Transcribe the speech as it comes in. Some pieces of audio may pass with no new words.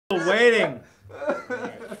Waiting.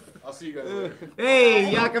 I'll see you guys later.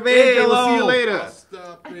 Hey, Jacob Hey, Angelo. we'll see you later.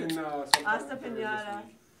 Hasta pinata.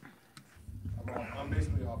 I'm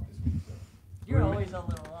basically off this week, so. You're always a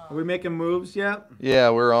little off. Are we making moves yet? Yeah,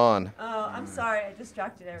 we're on. Oh, I'm sorry. I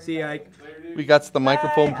distracted everybody. See, Ike. We got the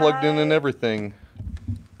microphone Bye, plugged in and Ike. everything.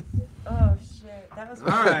 Oh, shit. That was All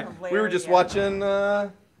right. hilarious. We were just watching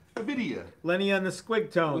a video. Lenny on the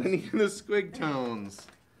Squig tones. Lenny and the Squig tones.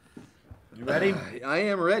 You ready? I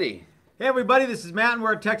am ready. Hey everybody, this is Matt and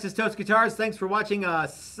we're at Texas Toast Guitars. Thanks for watching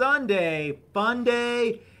Sunday Fun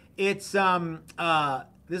Day. It's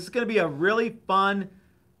this is going to be a really fun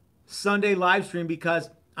Sunday live stream because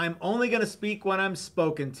I'm only going to speak when I'm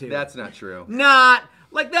spoken to. That's not true. Not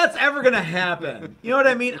like that's ever going to happen. You know what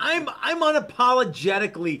I mean? I'm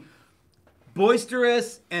unapologetically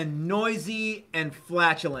boisterous and noisy and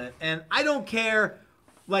flatulent, and I don't care.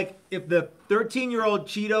 Like, if the 13-year-old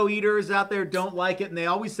Cheeto eaters out there don't like it, and they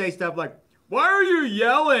always say stuff like, why are you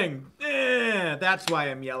yelling? That's why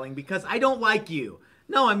I'm yelling, because I don't like you.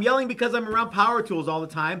 No, I'm yelling because I'm around power tools all the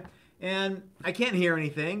time, and I can't hear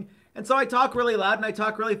anything. And so I talk really loud, and I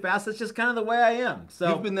talk really fast. That's just kind of the way I am. So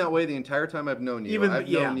You've been that way the entire time I've known you. I've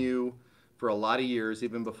known you for a lot of years,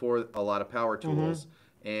 even before a lot of power tools.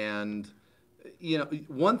 And, you know,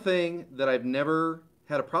 one thing that I've never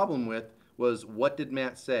had a problem with was, what did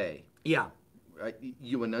Matt say? Yeah.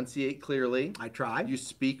 You enunciate clearly. I try. You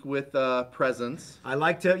speak with presence. I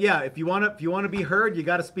like to, yeah, if you want to be heard, you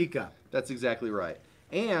got to speak up. That's exactly right.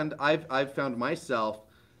 And I've found myself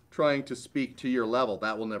trying to speak to your level.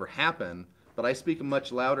 That will never happen, but I speak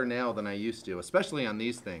much louder now than I used to, especially on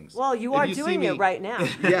these things. Well, you are doing it right now.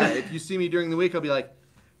 Yeah, if you see me during the week, I'll be like,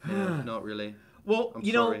 no, not really. Well, I'm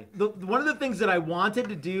you sorry. know, one of the things that I wanted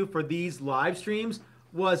to do for these live streams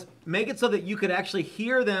was make it so that you could actually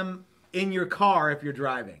hear them in your car if you're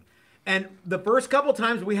driving. And the first couple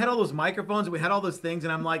times we had all those microphones, we had all those things,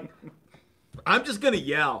 and I'm like, I'm just gonna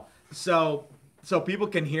yell so people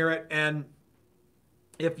can hear it. And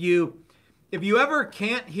if you ever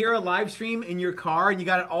can't hear a live stream in your car and you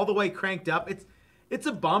got it all the way cranked up, it's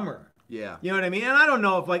a bummer. Yeah. You know what I mean? And I don't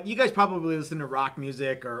know if, like, you guys probably listen to rock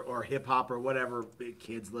music or hip hop or whatever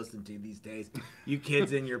kids listen to these days. You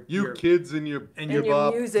kids in your kids in your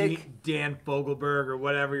music. Dan Fogelberg or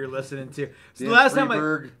whatever you're listening to. So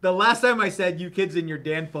Dan the last time I said you kids in your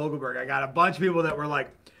Dan Fogelberg, I got a bunch of people that were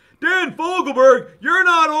like, Dan Fogelberg, you're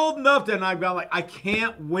not old enough to. And I've got like, I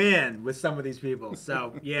can't win with some of these people.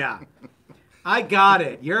 So yeah, I got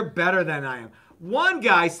it. You're better than I am. One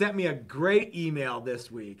guy sent me a great email this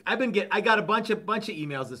week. I got a bunch of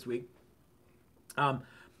emails this week.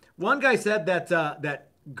 One guy said that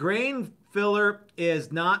grain filler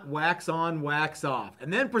is not wax on, wax off,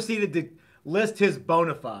 and then proceeded to list his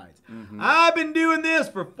bona fides. I've been doing this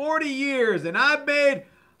for 40 years, and I've made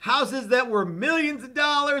houses that were millions of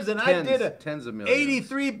dollars, and I did a tens of millions.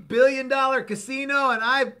 $83 billion casino, and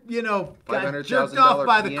I, got jerked off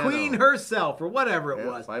by the queen herself, or whatever it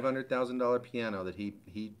was. $500,000 piano that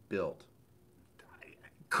he built.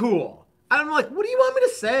 Cool. I'm like, what do you want me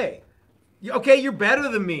to say? Okay, you're better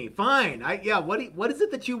than me. Fine. What is it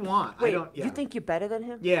that you want? Wait, you think you're better than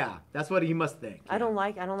him? Yeah, that's what he must think. I don't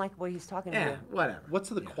like what he's talking about. Whatever. What's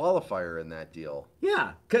the qualifier in that deal?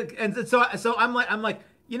 Yeah, and so I'm like,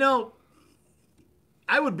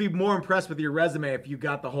 I would be more impressed with your resume if you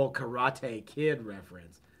got the whole Karate Kid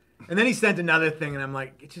reference. And then he sent another thing, and I'm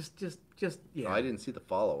like, just, yeah. Oh, I didn't see the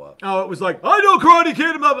follow-up. Oh, it was like, I know Karate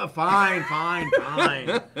Kid. Fine.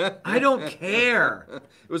 I don't care.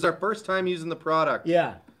 It was our first time using the product.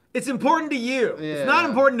 Yeah. It's important to you. Yeah. It's not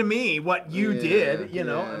important to me what you did, you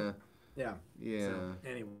know. Yeah. So,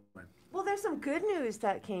 anyway. Well, there's some good news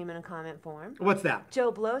that came in a comment form. What's that?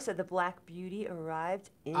 Joe Blow said the Black Beauty arrived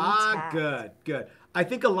intact. Good. I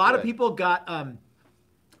think a lot of people got,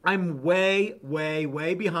 I'm way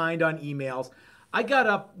behind on emails. I got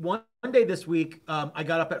up one day this week, I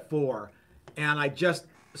got up at 4, and I just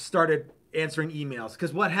started answering emails.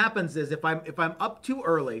 Because what happens is if I'm up too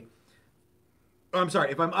early,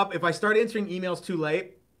 if I start answering emails too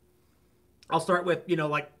late, I'll start with,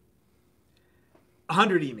 like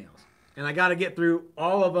 100 emails. And I got to get through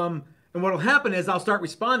all of them. And what will happen is I'll start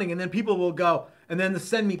responding, and then people will go and then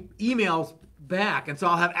send me emails back. And so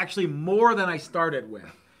I'll have actually more than I started with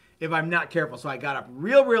if I'm not careful. So I got up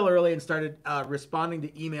real early and started responding to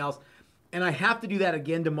emails. And I have to do that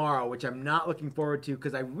again tomorrow, which I'm not looking forward to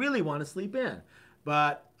because I really want to sleep in.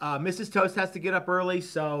 But Mrs. Toast has to get up early,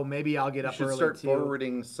 so maybe I'll get up early too. You should start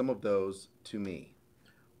forwarding some of those to me.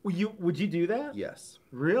 Would you do that? Yes.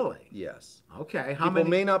 Really? Yes. Okay. People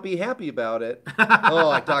may not be happy about it. Oh,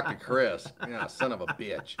 I talked to Chris. Yeah, son of a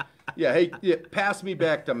bitch. Yeah, hey, pass me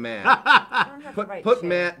back to Matt. Put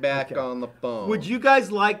Matt back on the phone. Would you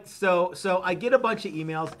guys like so I get a bunch of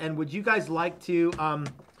emails, and would you guys like to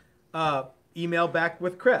email back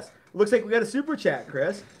with Chris? Looks like we got a super chat,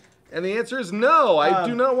 Chris. And the answer is no. I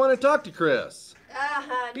do not want to talk to Chris.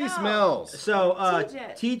 He smells. So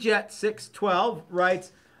Tjet612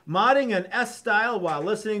 writes, modding an S style while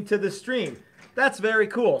listening to the stream. That's very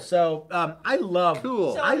cool. So I love.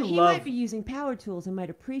 Cool. So he might be using power tools and might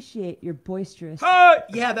appreciate your boisterous.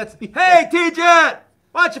 Yeah, that's. Hey, T-Jet,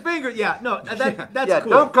 watch your fingers. Yeah, no, that's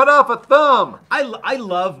cool. Don't cut off a thumb. I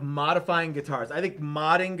love modifying guitars. I think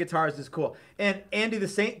modding guitars is cool. And Andy the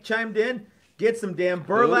Saint chimed in. Get some damn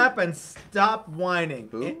burlap and stop whining.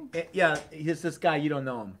 Who? Yeah, he's this guy. You don't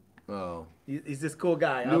know him. Oh. He's this cool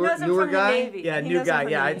guy. Newer guy? Yeah, new guy.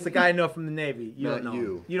 Yeah, it's the guy I know from the Navy. You don't know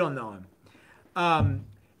him. You don't know him.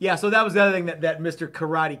 Yeah, so that was the other thing that Mr.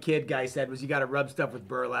 Karate Kid guy said was you got to rub stuff with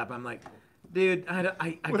burlap. I'm like, dude,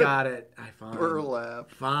 I got it. Fine.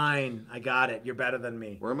 Burlap. Fine, I got it. You're better than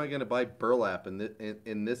me. Where am I going to buy burlap in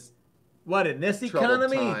this? What, in this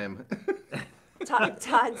economy? Time?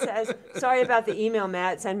 Todd says, sorry about the email,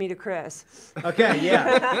 Matt. Send me to Chris. Okay,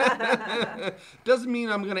 yeah. Doesn't mean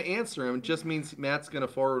I'm going to answer him. It just means Matt's going to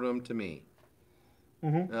forward him to me.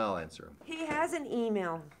 Mm-hmm. I'll answer him. He has an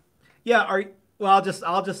email. Yeah, I'll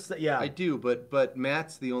just yeah. I do, but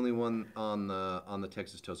Matt's the only one on the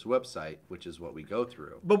Texas Toast website, which is what we go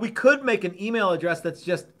through. But we could make an email address that's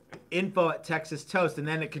just info@Texas Toast, and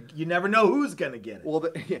then you never know who's gonna get it. Well,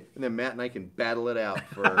 and then Matt and I can battle it out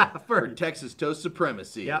for Texas Toast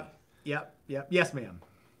supremacy. Yep. Yes, ma'am.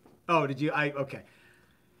 Oh, did you? Okay.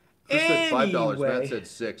 Chris said $5. Matt said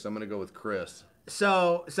 $6. I'm gonna go with Chris.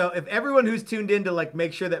 So if everyone who's tuned in to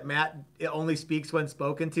make sure that Matt only speaks when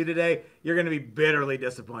spoken to today, you're gonna be bitterly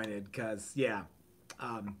disappointed because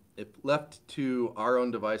if left to our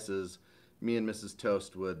own devices, me and Mrs.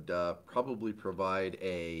 Toast would probably provide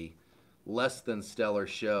a less than stellar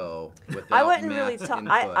show without I wouldn't Matt's really talk.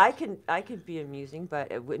 input. I could be amusing,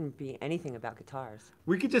 but it wouldn't be anything about guitars.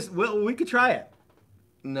 we could try it.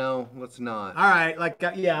 No, let's not. All right,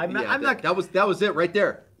 I'm not. That was it right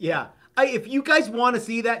there. Yeah. If you guys want to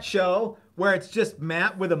see that show where it's just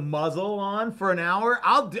Matt with a muzzle on for an hour,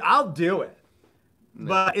 I'll do it. No,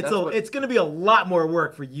 but it's going to be a lot more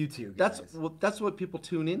work for you two guys. That's what people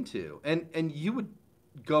tune into, and you would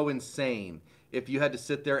go insane if you had to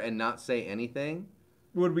sit there and not say anything.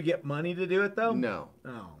 Would we get money to do it though? No.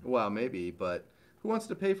 Oh. Well, maybe, but who wants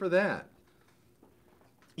to pay for that?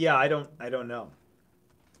 Yeah, I don't know.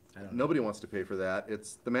 Nobody wants to pay for that.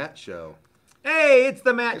 It's the Matt Show. Hey, it's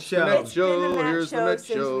the Matt Show. Here's the Matt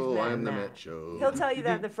Show. I'm the Matt Show. He'll tell you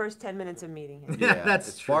that in the first 10 minutes of meeting him. Yeah, that's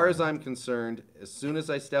as true. far as I'm concerned, as soon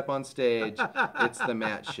as I step on stage, it's the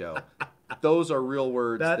Matt Show. Those are real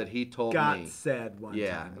words that he told me. Said one time.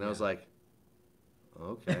 Yeah, and I was like,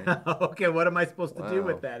 okay. Okay, what am I supposed to do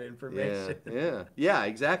with that information? Yeah,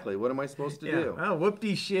 exactly. What am I supposed to do? Oh,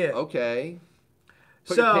 whoop-de shit. Okay.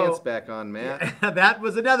 Put your pants back on, Matt. Yeah, that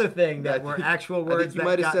was another thing that were actual words. I think you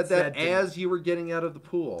might have said that as me. You were getting out of the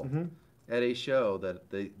pool at a show that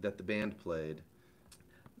the band played.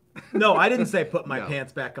 No, I didn't say put my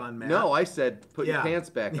pants back on, Matt. No, I said put your pants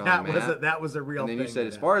back on, Matt. That was a real thing. And then you said,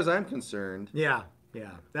 as far as I'm concerned. Yeah.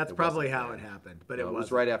 That's probably how it happened. But it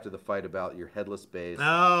was right after the fight about your headless bass.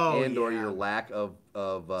 Or your lack of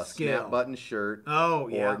snap button shirt. Oh,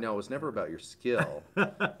 yeah. Or no, it was never about your skill.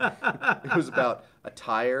 It was about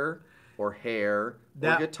attire or hair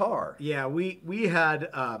or guitar. Yeah, we had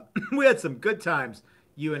we had some good times,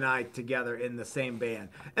 you and I together in the same band.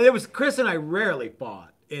 And it was Chris and I rarely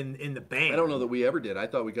fought in the band. I don't know that we ever did. I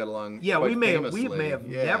thought we got along. Yeah, quite we may famously. have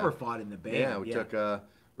never fought in the band. Yeah, we took a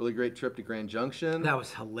really great trip to Grand Junction. That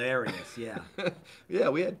was hilarious. Yeah. Yeah,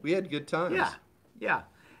 we had good times. Yeah.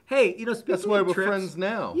 Hey, speaking of that's why we're trips, friends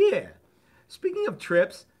now. Yeah. Speaking of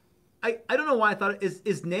trips, I don't know why I thought is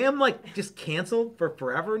NAMM just canceled for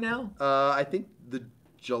forever now? I think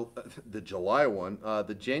the July one,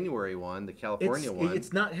 the January one, the California one.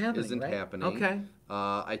 It's not happening. Isn't right? happening. Okay.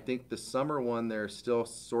 I think the summer one they're still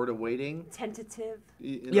sort of waiting. Tentative.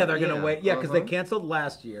 Yeah, they're gonna wait. Yeah, because they canceled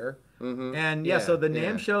last year. Mm-hmm. And so the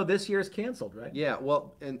NAMM show this year is canceled, right? Yeah.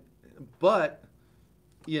 Well, but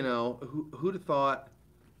who'd have thought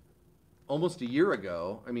almost a year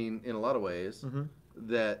ago? I mean, in a lot of ways. Mm-hmm.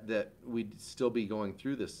 That we'd still be going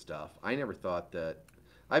through this stuff. I never thought that.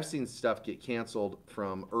 I've seen stuff get canceled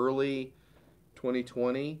from early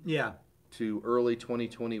 2020. Yeah. to early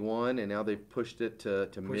 2021, and now they've pushed it to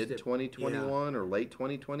mid 2021 or late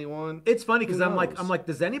 2021. It's funny because I'm like,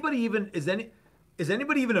 does anybody even is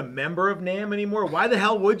anybody even a member of NAMM anymore? Why the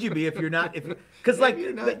hell would you be if you're not? Because like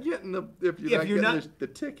you're not getting the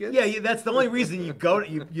tickets. Yeah, that's the only reason you go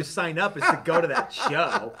to you sign up is to go to that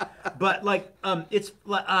show. But like, it's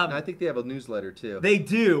I think they have a newsletter too. They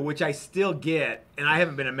do, which I still get, and I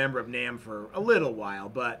haven't been a member of NAMM for a little while,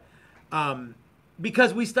 but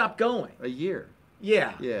because we stopped going. A year.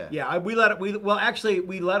 Yeah. Yeah. We let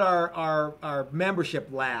our membership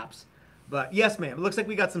lapse. But yes, ma'am. It looks like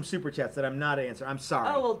we got some super chats that I'm not answering. I'm sorry.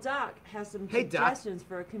 Oh, well, Doc has some suggestions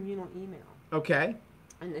for a communal email. Okay.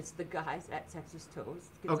 And it's the guys at Texas Toast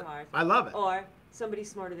Guitars. Okay. I love it. Or somebody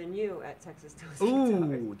smarter than you at Texas Toast Ooh,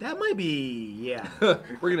 Guitars. that might be, yeah. We're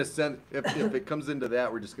going to send, if it comes into that,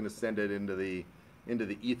 we're just going to send it into the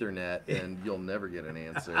Ethernet, and you'll never get an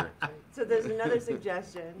answer. So there's another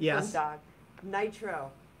suggestion Yes. from Doc. Nitro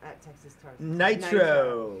at Texas Toast.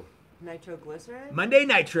 Nitro. Nitroglycerin? Monday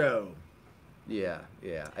Nitro. Yeah.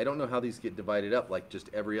 I don't know how these get divided up, like just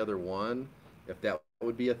every other one. If that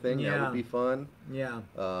would be a thing, that would be fun. Yeah.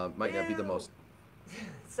 Might not be the most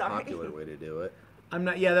Sorry. popular way to do it. I'm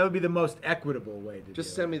not. Yeah, that would be the most equitable way to do it.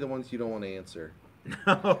 Just send me the ones you don't want to answer.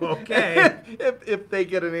 Okay. if they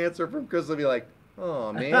get an answer from Chris, they'll be like,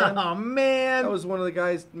 oh man. Oh man. That was one of the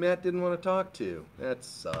guys Matt didn't want to talk to. That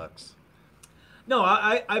sucks. No,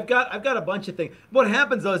 I've got a bunch of things. What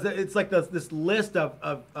happens though is that it's like this list of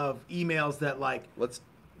emails that like Let's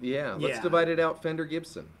divide it out. Fender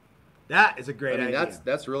Gibson. that is a great I mean, idea.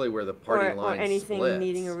 that's really where the party line or anything splits.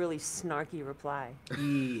 needing a really snarky reply.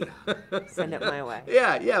 Yeah. Send it my way.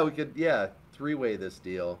 Yeah, we could three-way this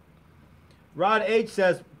deal. Rod H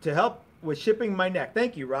says to help with shipping my neck.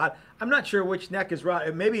 Thank you, Rod. I'm not sure which neck is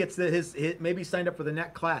Rod. Maybe it's his maybe he signed up for the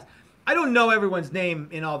neck class. I don't know everyone's name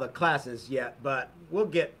in all the classes yet, but we'll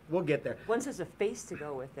get there. One says a face to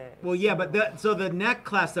go with it. Well, yeah, but the neck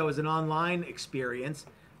class though is an online experience.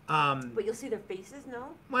 But you'll see their faces, no?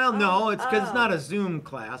 Well, no, it's because it's not a Zoom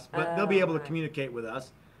class, but they'll be able to communicate with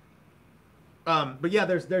us. But yeah,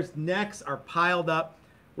 there's necks are piled up.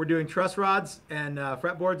 We're doing truss rods and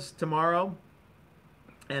fretboards tomorrow,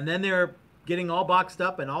 and then they're getting all boxed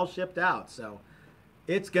up and all shipped out. So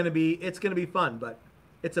it's gonna be fun, but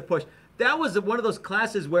it's a push. That was one of those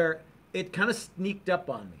classes where it kind of sneaked up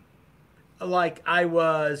on me. Like I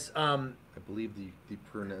was. I believe the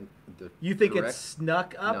You think correct? it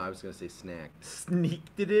snuck up? No, I was going to say snacked.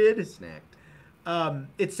 Sneaked it in? Snacked.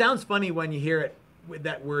 It sounds funny when you hear it with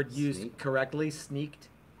that word used Sneak? correctly, sneaked.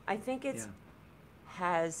 I think it's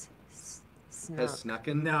has snuck. Has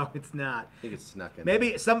snucken? No, it's not. I think it's snucken. Maybe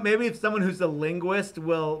if someone who's a linguist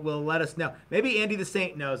will let us know. Maybe Andy the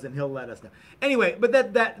Saint knows, and he'll let us know. Anyway, but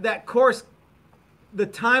that course, the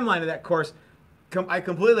timeline of that course, I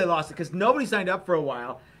completely lost it because nobody signed up for a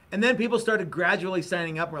while. And then people started gradually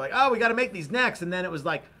signing up. We're like, oh, we got to make these next. And then it was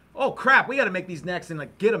like, oh, crap, we got to make these next and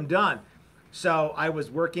like get them done. So I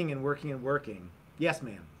was working and working and working. Yes,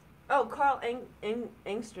 ma'am. Oh, Carl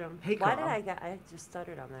Engstrom. Hey, Why Carl. I just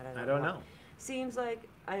stuttered on that. I don't know. Seems like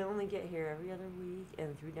I only get here every other week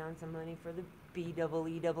and threw down some money for the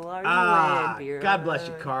BEERR beer. God bless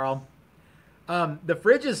you, Carl. The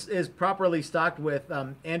fridge is properly stocked with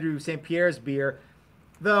Andrew St. Pierre's beer.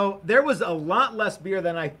 Though there was a lot less beer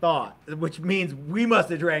than I thought, which means we must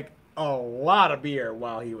have drank a lot of beer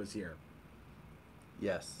while he was here.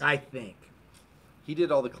 Yes. I think. He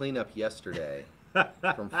did all the cleanup yesterday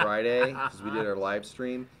from Friday because we did our live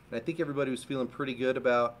stream. And I think everybody was feeling pretty good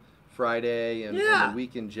about Friday and the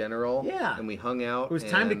week in general. Yeah. And we hung out. It was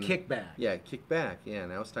time to kick back. Yeah, kick back. Yeah,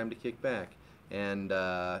 now it's time to kick back. And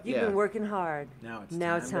You've been working hard. Now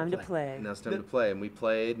it's time to play. Now it's time to play. And we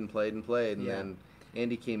played and played and played. And then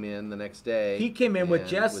Andy came in the next day. He came in with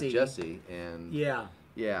Jesse. And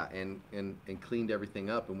and cleaned everything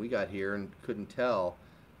up. And we got here and couldn't tell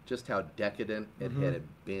just how decadent it had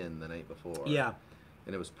been the night before. Yeah.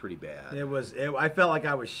 And it was pretty bad. I felt like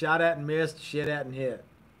I was shot at and missed, shit at and hit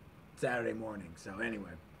Saturday morning. So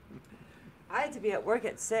anyway. I had to be at work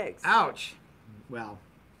at 6. Ouch. Well.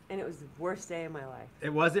 And it was the worst day of my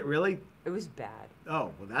life. Was it really? It was bad.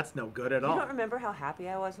 Oh, well, that's no good at all. You don't remember how happy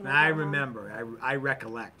I was when I got home? Remember. I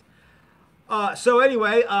recollect. So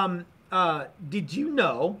anyway, did you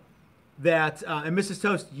know that, and Mrs.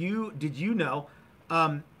 Toast, did you know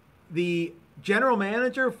the general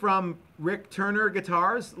manager from Rick Turner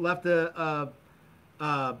Guitars left a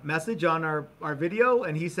message on our video,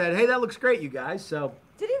 and he said, hey, that looks great, you guys. So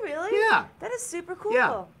did he really? Yeah. That is super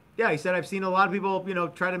cool. Yeah, he said, I've seen a lot of people,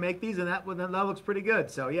 try to make these, and that looks pretty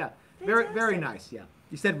good. So, yeah, very, very nice, yeah.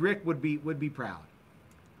 He said Rick would be proud.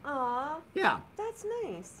 Aw. Yeah. That's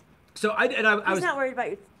nice. So I He's was not worried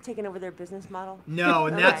about you taking over their business model. no,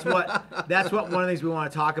 and Okay. that's what one of the things we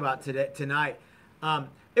want to talk about tonight.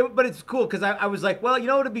 But it's cool because I was like, well, you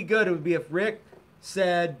know what would be good? It would be if Rick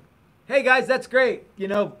said, "Hey guys, that's great. You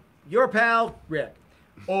know, your pal Rick,"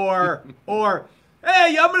 or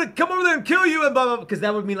 "Hey, I'm gonna come over there and kill you," and blah blah. Because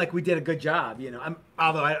that would mean like we did a good job. You know,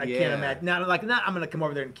 although I can't imagine not I'm gonna come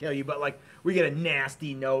over there and kill you, but like we get a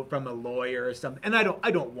nasty note from a lawyer or something, and I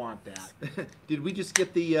don't want that. Did we just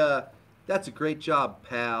get the? That's a great job,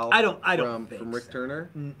 pal. I don't think from Rick so.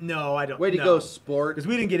 Turner. No, I don't. Way to go, sport. Because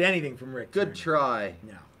we didn't get anything from Rick. Good Turner. try.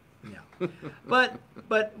 No. but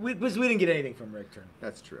we didn't get anything from Rick Turner.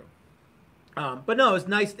 That's true. But no, it's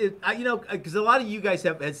nice. Because a lot of you guys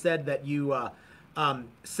have said that you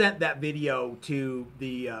sent that video to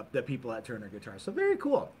the people at Turner Guitar. So very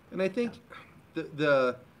cool. And I think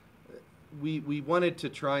we wanted to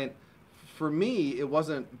try and, for me, it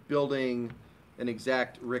wasn't building an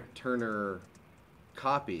exact Rick Turner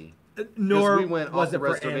copy. Nor we went was off the it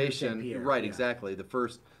for reservation. Anderson Pierre. Right, Yeah. exactly. The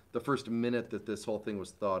first minute that this whole thing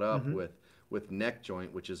was thought up Mm-hmm. with neck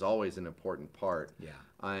joint, which is always an important part. Yeah.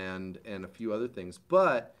 And a few other things.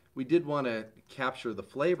 But we did want to capture the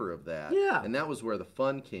flavor of that. Yeah. And that was where the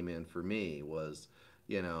fun came in for me, was,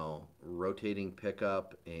 rotating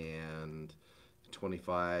pickup and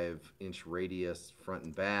 25-inch radius front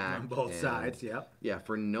and back. On both and, sides, yep. Yeah,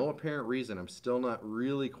 for no apparent reason. I'm still not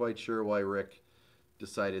really quite sure why Rick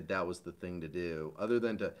decided that was the thing to do, other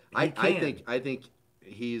than to I think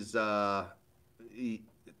he's that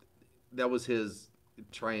was his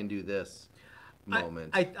try and do this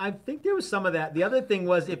moment. I think there was some of that. The other thing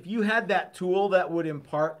was, if you had that tool that would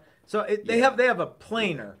impart, they have a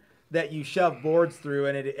planer that you shove boards through,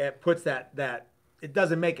 and it puts that it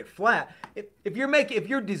doesn't make it flat. If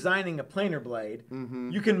you're designing a planer blade,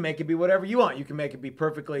 you can make it be whatever you want. You can make it be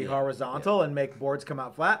perfectly horizontal and make boards come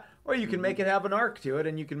out flat, or you can make it have an arc to it,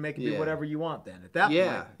 and you can make it be whatever you want. Then at that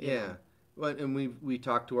point, yeah. Well, and we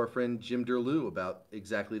talked to our friend Jim Derlew about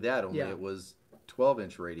exactly that. Only it was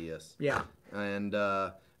 12-inch radius. Yeah. And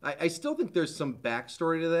I still think there's some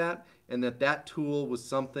backstory to that, and that tool was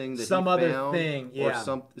something that some he other found, thing,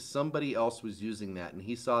 or somebody else was using that, and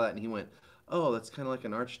he saw that and he went, "Oh, that's kind of like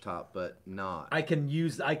an arch top, but not. I can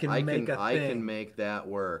make that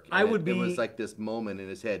work." And it was like this moment in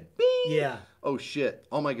his head. Bing! Yeah. Oh shit!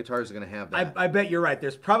 All my guitars are gonna have that. I bet you're right.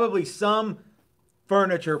 There's probably some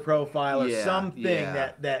furniture profile or something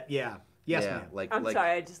that. Yes, ma'am. I'm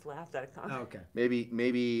sorry, I just laughed at a comment. Oh, okay.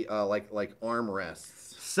 Maybe like armrests.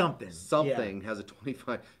 Something has a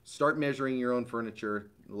 25. Start measuring your own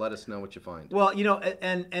furniture. Let us know what you find. Well,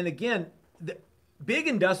 and again, the big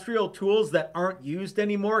industrial tools that aren't used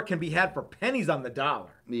anymore can be had for pennies on the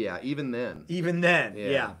dollar. Yeah, even then.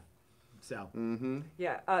 Yeah. So.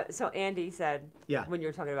 Yeah. So Andy said. Yeah. When you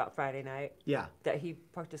were talking about Friday night. Yeah. That he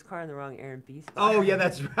parked his car in the wrong Aaron B spot. Oh yeah,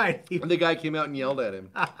 that's right. And the guy came out and yelled at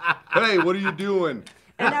him. "Hey, what are you doing?"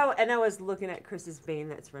 And I was looking at Chris's vein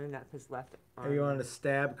that's running up his left arm. Are you wanting to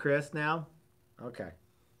stab Chris now? Okay.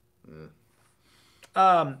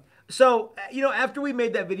 So after we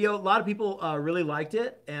made that video, a lot of people really liked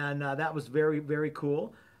it, and that was very, very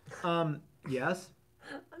cool. Yes.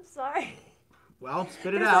 I'm sorry. Well,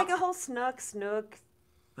 spit it There's out. like a whole snook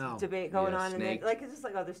debate going on, and then, it's just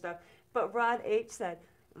like other stuff. But Rod H said,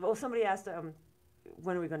 well, somebody asked,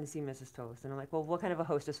 when are we going to see Mrs. Toast? And I'm like, well, what kind of a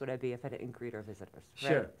hostess would I be if I didn't greet our visitors? Right?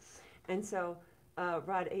 Sure. And so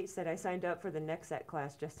Rod H said, I signed up for the next set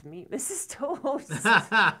class just to meet Mrs. Toast.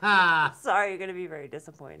 Sorry, you're going to be very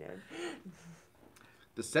disappointed.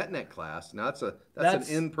 The Setneck class. Now that's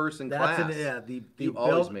an in-person class. You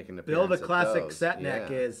always make an appearance. Build a classic those. Setneck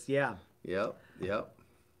is Yep.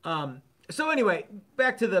 So anyway,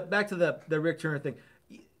 back to the Rick Turner thing.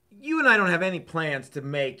 You and I don't have any plans to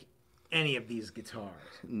make any of these guitars.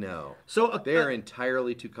 No. So they're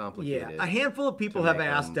entirely too complicated. Yeah, a handful of people have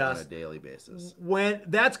asked us on a daily basis.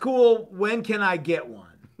 That's cool. When can I get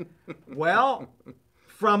one? Well,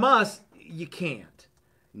 from us, you can't.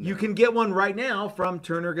 No. You can get one right now from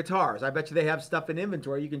Turner Guitars. I bet you they have stuff in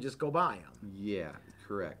inventory. You can just go buy them. Yeah,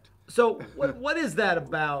 correct. So what is that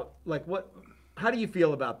about? Like how do you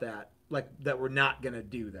feel about that? Like that we're not going to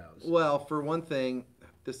do those? Well, for one thing,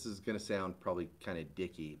 this is going to sound probably kind of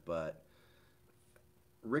dicky, but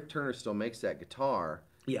Rick Turner still makes that guitar.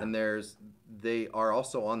 Yeah. And they are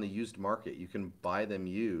also on the used market. You can buy them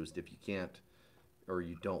used if you can't or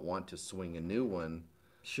you don't want to swing a new one.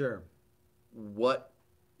 Sure. What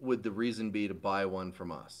would the reason be to buy one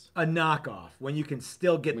from us? A knockoff, when you can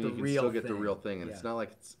still get the real thing. You can still get the real thing, and it's not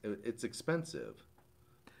like it's expensive.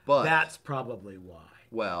 But that's probably why.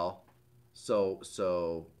 Well,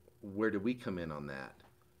 So where do we come in on that?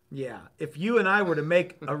 Yeah. If you and I were to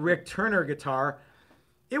make a Rick Turner guitar,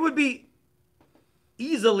 it would be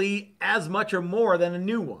easily as much or more than a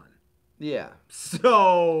new one. Yeah.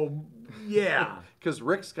 So, yeah. Because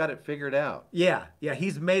Rick's got it figured out. Yeah.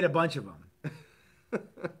 He's made a bunch of them.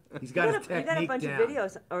 He's got his technique down. You got a bunch of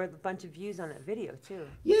videos or a bunch of views on that video too.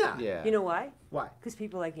 Yeah. You know why? Why? Because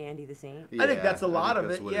people like Andy the Saint. I think that's a lot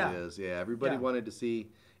of it. What it is. Yeah. Everybody wanted to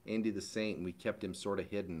see Andy the Saint, and we kept him sort of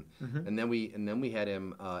hidden. And then we had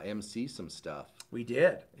him MC some stuff. We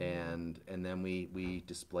did. And then we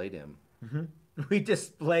displayed him. We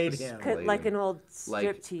displayed him. Like an old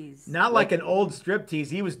striptease. Not like an old striptease.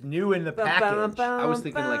 He was new in the package. I was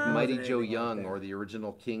thinking like Mighty Joe Young or the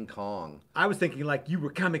original King Kong. I was thinking like you were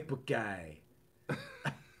comic book guy.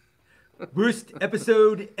 Worst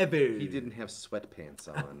episode ever. He didn't have sweatpants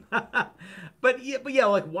on. But yeah,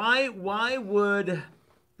 like why would...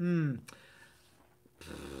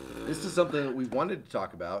 This is something that we wanted to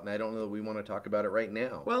talk about, and I don't know that we want to talk about it right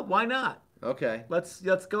now. Well, why not? Okay. Let's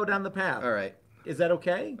go down the path. All right. Is that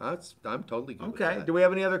okay? I'm totally good with Okay. that. Do we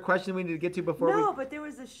have any other questions we need to get to before we... No, but there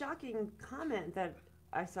was a shocking comment that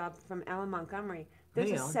I saw from Alan Montgomery. There's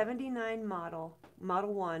a 79 Model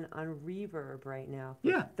 1 on Reverb right now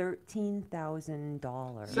for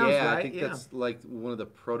 $13,000. Sounds yeah, right, I think that's like one of the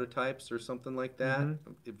prototypes or something like that.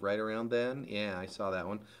 Right around then. Yeah, I saw that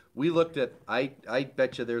one. We looked at... I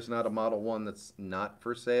bet you there's not a Model 1 that's not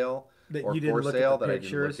for sale or for sale that I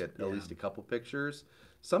didn't look at least a couple pictures.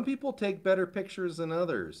 Some people take better pictures than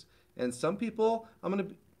others. And some people, I'm going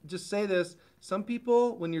to just say this, some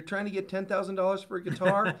people, when you're trying to get $10,000 for a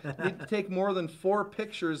guitar, need to take more than 4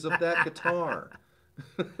 pictures of that guitar.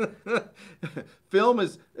 Film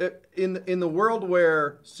is, in the world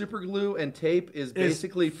where super glue and tape is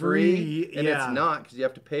basically free, and it's not because you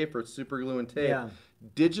have to pay for super glue and tape.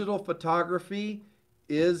 Digital photography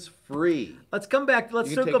is free. Let's come back.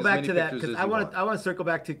 Let's circle back to that because I want to circle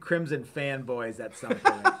back to Crimson fanboys at some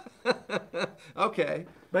point. Okay.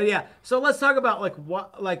 But yeah, so let's talk about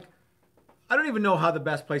I don't even know how the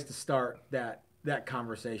best place to start that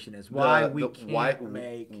conversation is. Why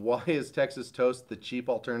is Texas Toast the cheap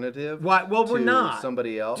alternative? Why? Well, we're not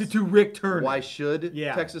somebody else to Rick Turner. Why should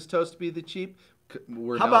Texas Toast be the cheap?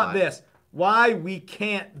 How about this? Why we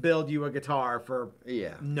can't build you a guitar for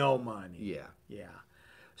no money? Yeah.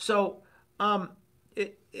 So,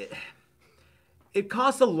 it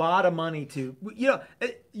costs a lot of money to,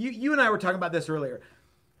 you and I were talking about this earlier.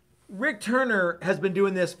 Rick Turner has been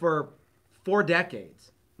doing this for 4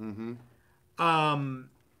 decades.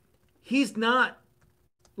 He's not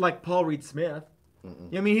like Paul Reed Smith.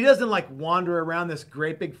 I mean, he doesn't like wander around this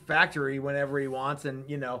great big factory whenever he wants, and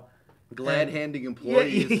glad-handing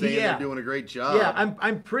employees saying they're doing a great job. Yeah,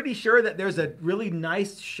 I'm pretty sure that there's a really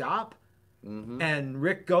nice shop. And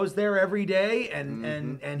Rick goes there every day,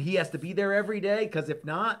 and he has to be there every day because if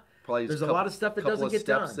not, there's a lot of stuff that doesn't get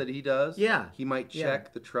done. Couple of steps that he does. Yeah, he might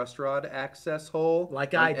check the truss rod access hole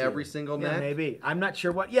like I do. Every single neck. Maybe I'm not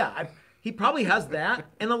sure what. Yeah, he probably has that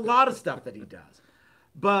and a lot of stuff that he does.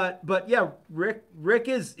 But yeah, Rick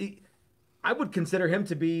is. I would consider him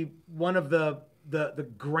to be one of the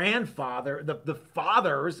grandfather, the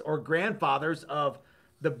fathers or grandfathers of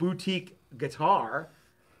the boutique guitar.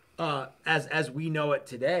 As we know it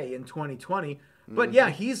today in 2020. But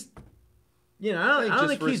yeah, he's, I don't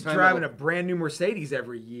think he's driving a brand new Mercedes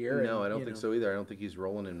every year. No, I don't think so either. I don't think he's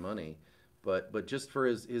rolling in money. But just for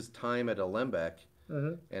his time at Alembic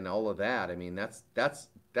and all of that, I mean, that's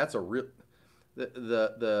a real,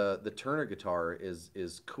 the Turner guitar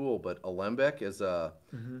is cool, but Alembic as a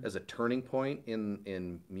turning point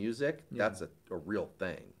in music, that's a real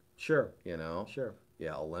thing. Sure. Sure.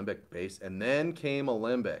 Yeah, Alembic bass, and then came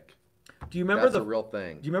Alembic. Do you remember the real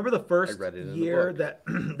thing? Do you remember the first year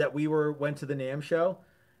that we went to the NAMM show,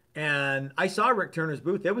 and I saw Rick Turner's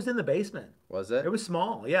booth? It was in the basement. Was it? It was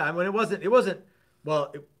small. Yeah, I mean it wasn't.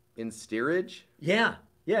 Well, in steerage. Yeah.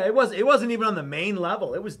 It wasn't even on the main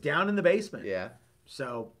level. It was down in the basement. Yeah.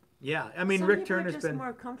 So yeah, I mean Rick Turner's been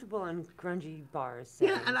more comfortable in grungy bars.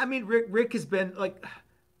 Yeah, and I mean Rick has been like,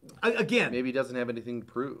 again. Maybe he doesn't have anything to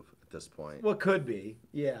prove. This point. Well, could be.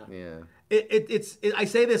 Yeah. Yeah. It's I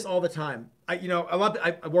say this all the time. I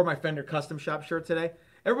wore my Fender Custom Shop shirt today.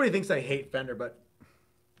 Everybody thinks I hate Fender, but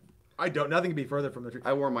I don't. Nothing could be further from the truth.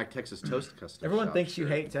 I wore my Texas Toast Custom Everyone Shop thinks shirt. you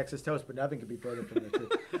hate Texas Toast, but nothing could be further from the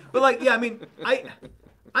truth. But I mean,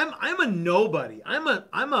 I'm a nobody. I'm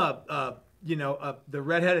the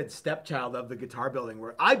redheaded stepchild of the guitar building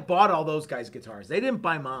where I bought all those guys' guitars. They didn't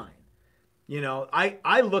buy mine.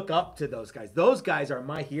 I look up to those guys. Those guys are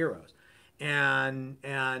my heroes. And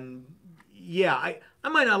yeah, I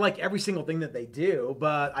might not like every single thing that they do,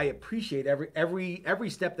 but I appreciate every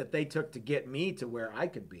step that they took to get me to where I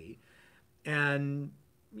could be. And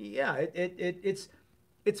yeah, it's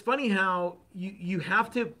funny how you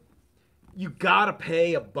gotta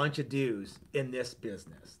pay a bunch of dues in this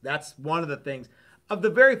business. That's one of the things. Of the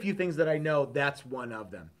very few things that I know, that's one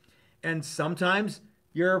of them. And sometimes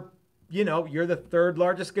you're the third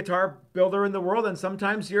largest guitar builder in the world, and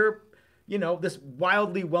sometimes you're, this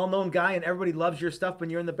wildly well-known guy, and everybody loves your stuff when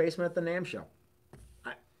you're in the basement at the NAMM show.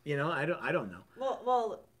 I don't know.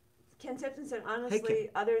 Well, Ken Tipton said, honestly,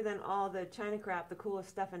 other than all the China crap, the coolest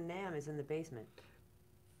stuff in NAMM is in the basement.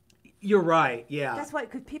 You're right, yeah. That's why,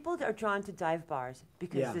 because people are drawn to dive bars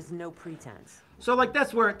because there's no pretense. So like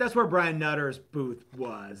that's where Brian Nutter's booth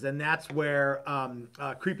was, and that's where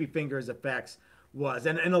Creepy Fingers Effects was,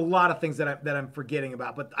 and a lot of things that I'm forgetting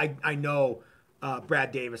about. But I know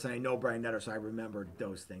Brad Davis and I know Brian Nutter, so I remembered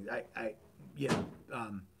those things.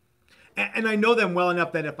 And I know them well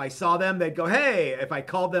enough that if I saw them, they'd go, "Hey." If I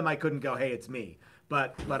called them, I couldn't go, "Hey, it's me."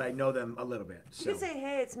 But I know them a little bit. So. You could say,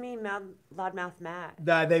 "Hey, it's me, Loudmouth Matt."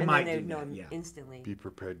 They might then do know that, him instantly. Be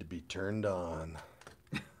prepared to be turned on.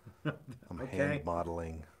 I'm hand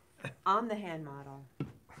modeling. I'm the hand model.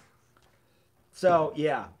 So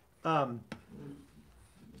yeah.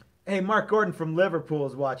 Hey, Mark Gordon from Liverpool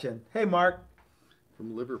is watching. Hey, Mark.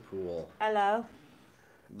 From Liverpool. Hello.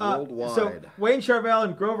 Worldwide. So Wayne Charvel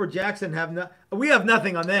and Grover Jackson we have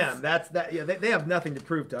nothing on them. They have nothing to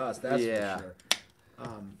prove to us. That's for sure.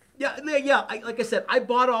 Like I said, I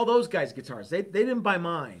bought all those guys' guitars. They didn't buy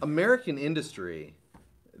mine. American industry,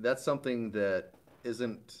 that's something that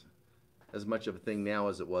isn't as much of a thing now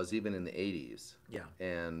as it was even in the 80s. Yeah.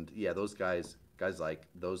 And those guys like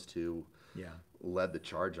those two led the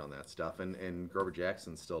charge on that stuff, and Grover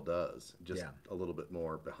Jackson still does, just a little bit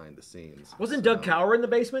more behind the scenes. Wasn't Doug Cower in the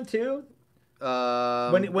basement too?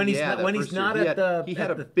 When he's not at the he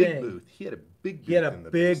had a big big booth. He had a big booth. He had a in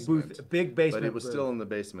the big basement. booth, big basement. But it was booth. still in the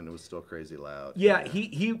basement. It was still crazy loud. Yeah,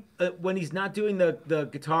 he when he's not doing the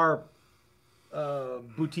guitar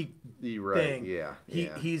boutique thing. Yeah.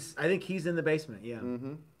 I think he's in the basement. Yeah.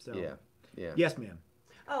 Mm-hmm. So yeah. Yes, ma'am.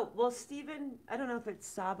 Oh, well, Stephen, I don't know if it's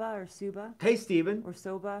Saba or Suba. Hey, Stephen. Or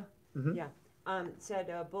Soba. Mm-hmm. Yeah. Said,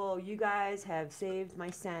 Bull, you guys have saved my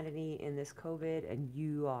sanity in this COVID, and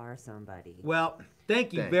you are somebody. Well,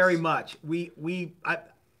 thank you very much. I think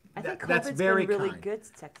COVID's that's very been really kind. good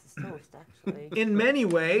to Texas Toast, actually. In many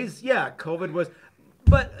ways, yeah, COVID was.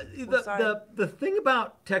 But the thing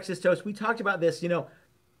about Texas Toast, we talked about this,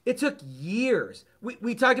 it took years.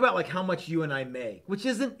 We talked about like how much you and I make, which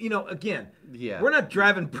isn't, again, we're not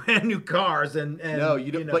driving brand new cars and no,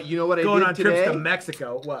 you don't. But you know what I did going on today? trips to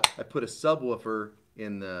Mexico. What? I put a subwoofer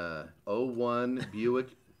in the 01 Buick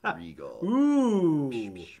Regal. Ooh,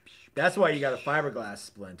 that's why you got a fiberglass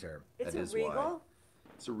splinter. It's that a is Regal. Why.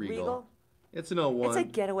 It's a Regal. It's an 01. It's a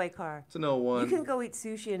getaway car. It's an 01. You can go eat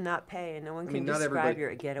sushi and not pay, and no one can describe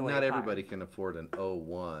your getaway car. Not everybody can afford an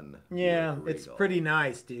 01. Yeah, Regal. it's pretty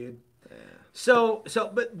nice, dude. Yeah. So,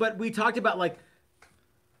 but we talked about like,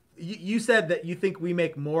 you said that you think we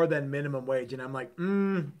make more than minimum wage, and I'm like,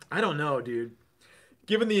 I don't know, dude.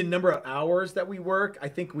 Given the number of hours that we work, I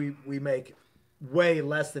think we make way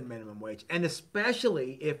less than minimum wage, and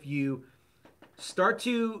especially if you start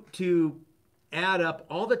to add up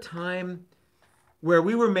all the time where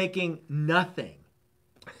we were making nothing.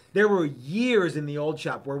 There were years in the old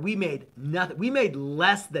shop where we made nothing. We made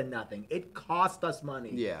less than nothing. It cost us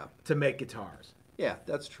money to make guitars. Yeah,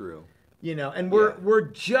 that's true. And we're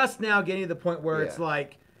just now getting to the point where it's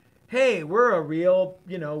like, hey, we're a real,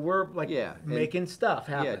 we're like making stuff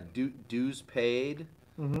happen. Yeah, dues paid.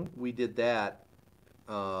 Mm-hmm. We did that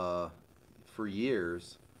for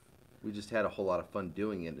years. We just had a whole lot of fun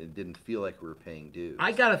doing it. It didn't feel like we were paying dues.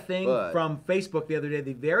 I got a thing from Facebook the other day.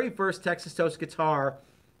 The very first Texas Toast guitar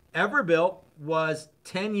ever built was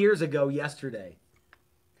 10 years ago yesterday.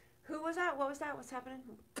 Who was that? What was that? What's happening?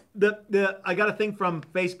 I got a thing from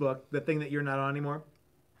Facebook, the thing that you're not on anymore.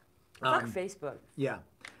 Fuck Facebook. Yeah.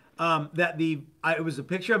 It was a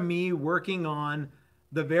picture of me working on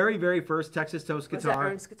the very, very first Texas Toast guitar. Was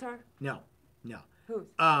that Ernst's guitar? No. Whose?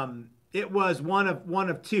 It was one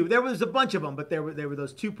of two. There was a bunch of them, but there were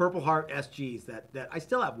those two Purple Heart SGs that I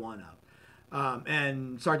still have one of.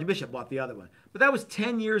 And Sergeant Bishop bought the other one. But that was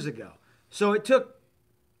 10 years ago. So it took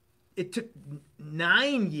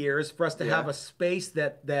 9 years for us to have a space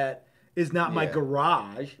that is not my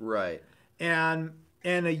garage. Right. And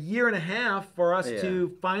a year and a half for us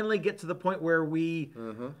to finally get to the point where we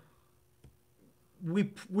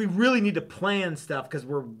really need to plan stuff because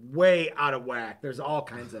we're way out of whack. There's all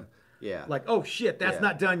kinds of Yeah. Like, oh shit, that's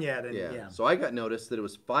not done yet. And, yeah. So I got notice that it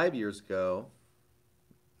was 5 years ago.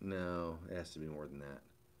 No, it has to be more than that.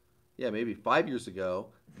 Yeah, maybe 5 years ago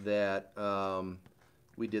that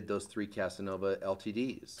we did those 3 Casanova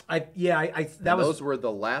LTDs. Those were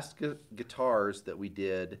the last guitars that we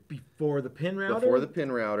did before the pin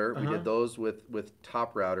router. We did those with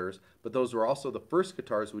top routers, but those were also the first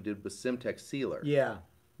guitars we did with Simtex sealer. Yeah.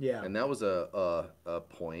 Yeah. And that was a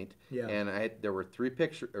point. Yeah. And there were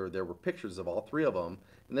pictures of all 3 of them,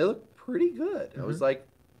 and they looked pretty good. I was like,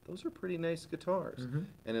 those are pretty nice guitars.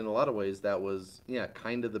 And in a lot of ways, that was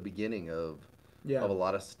kind of the beginning of a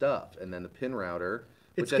lot of stuff. And then the pin router,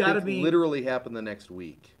 which I think literally happened the next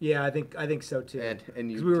week. Yeah, I think so too.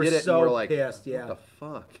 And you we did it, so and we're like, pissed. what the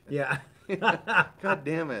fuck? Yeah. God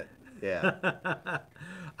damn it. Yeah.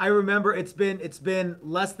 I remember it's been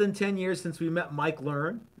less than 10 years since we met Mike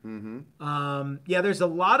Learn. There's a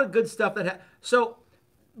lot of good stuff that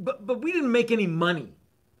but we didn't make any money.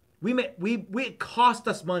 It cost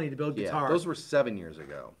us money to build guitars. Those were 7 years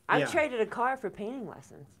ago. I traded a car for painting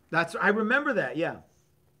lessons. I remember that. Yeah.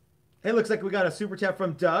 Hey, looks like we got a super chat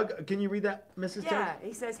from Doug. Can you read that, Mrs. Doug? Yeah,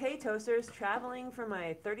 he says, "Hey Toasters, traveling for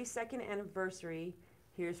my 32nd anniversary.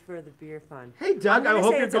 Here's for the beer fun." Hey Doug, I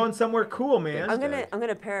hope you're going somewhere cool, man. I'm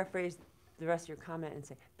gonna paraphrase the rest of your comment and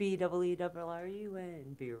say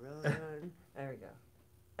BEERRUN, beer run. There we go.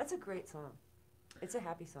 That's a great song. It's a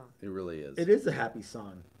happy song. It really is. It is a happy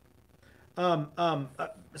song.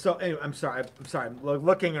 So anyway, I'm sorry. I'm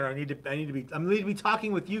looking, and I need to be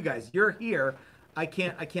talking with you guys. You're here. I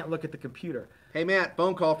can't look at the computer. Hey Matt,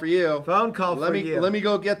 phone call for you. Let me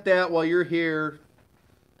go get that while you're here.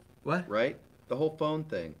 What? Right? The whole phone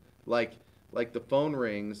thing. Like the phone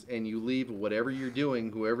rings and you leave whatever you're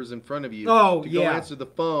doing, whoever's in front of you, to go answer the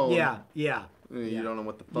phone. Yeah. You don't know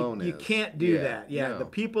what the phone is. You can't do that. Yeah. No.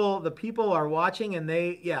 The people are watching, and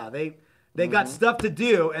they got stuff to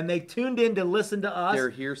do, and they tuned in to listen to us. They're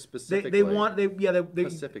here specifically.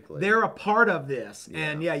 Specifically. They're a part of this,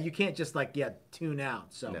 and you can't just tune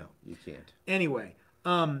out. So no, you can't. Anyway,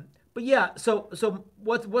 but yeah, so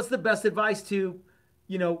what's the best advice to,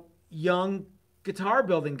 young guitar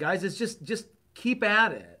building guys? Is just keep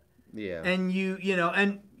at it. Yeah. And you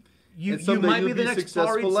might be the next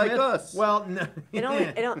successful like us. Well, no.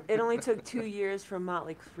 It only took 2 years for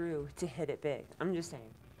Motley Crue to hit it big. I'm just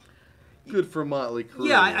saying. Good for Motley Crue.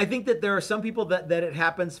 Yeah, I think that there are some people that it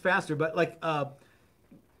happens faster, but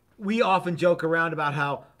we often joke around about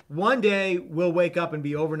how one day we'll wake up and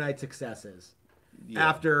be overnight successes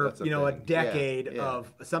after a decade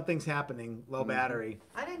of something's happening, low battery.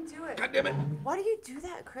 I didn't do it. God damn it! Why do you do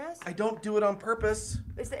that, Chris? I don't do it on purpose.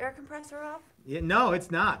 Is the air compressor off? Yeah, no,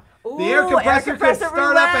 it's not. Ooh, the air compressor could start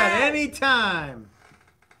roulette. up at any time.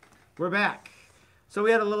 We're back. So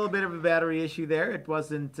we had a little bit of a battery issue there. It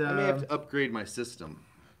wasn't. I may have to upgrade my system.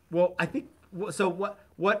 Well, I think so.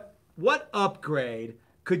 What upgrade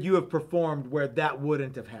could you have performed where that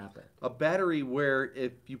wouldn't have happened? A battery where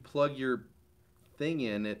if you plug your thing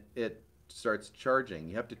in, it starts charging.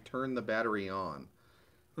 You have to turn the battery on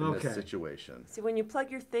in this situation. See, when you plug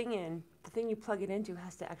your thing in, the thing you plug it into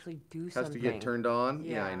has to actually do something. Has to get turned on?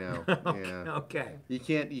 Yeah, I know. Okay. You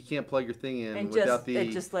can't plug your thing in and without the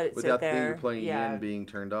just let it without sit the thing there. you're plugging in being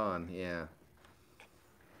turned on. Yeah.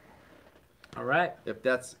 All right. If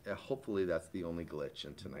that's hopefully that's the only glitch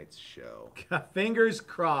in tonight's show. Fingers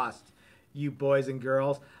crossed, you boys and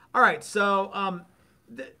girls. All right. So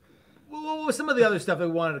what was some of the other stuff that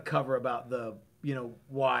we wanted to cover about the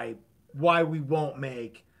why we won't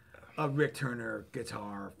make a Rick Turner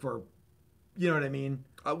guitar for, you know what I mean?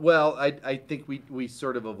 Well, I think we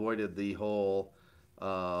sort of avoided the whole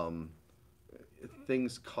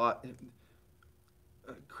things caught.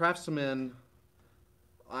 Craftsmen,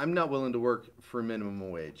 I'm not willing to work for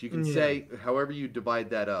minimum wage. You can say however you divide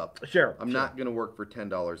that up. Sure. I'm not going to work for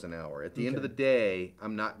 $10 an hour. At the end of the day,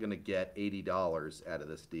 I'm not going to get $80 out of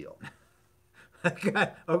this deal.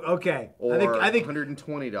 Okay. Or I think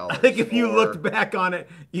 $120. I think if you looked back on it,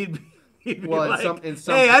 you'd be like, in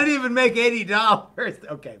some, hey, I didn't even make $80.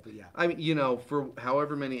 Okay, but yeah. I mean, for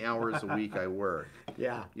however many hours a week I work.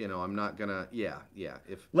 Yeah. I'm not gonna. Yeah.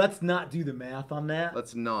 If let's not do the math on that.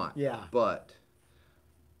 Let's not. Yeah. But.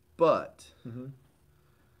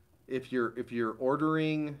 If you're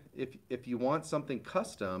ordering, if you want something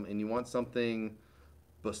custom and you want something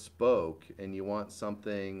bespoke and you want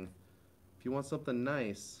something. If you want something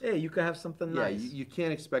nice, yeah, you could have something nice. Yeah, you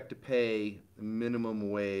can't expect to pay minimum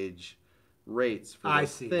wage rates for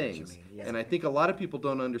those things. What you mean. Yeah. And I think a lot of people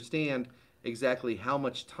don't understand exactly how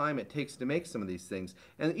much time it takes to make some of these things.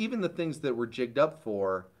 And even the things that we're jigged up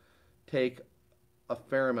for take a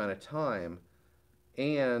fair amount of time.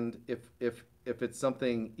 And if it's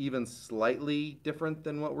something even slightly different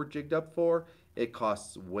than what we're jigged up for, it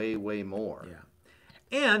costs way more. Yeah.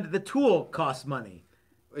 And the tool costs money.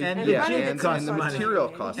 And yeah, the jig costs the money. material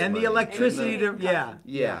costs and money. The electricity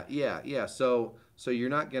Yeah. So you're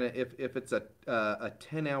not gonna if it's a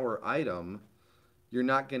 10-hour item, you're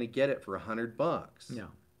not gonna get it for $100. No.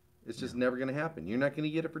 It's just never gonna happen. You're not gonna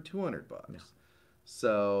get it for $200. No.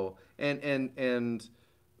 So and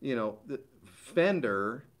you know,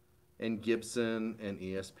 Fender and Gibson and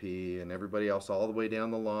ESP and everybody else all the way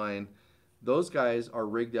down the line, those guys are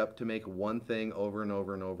rigged up to make one thing over and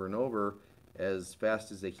over and over and over as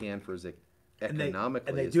fast as they can for as economically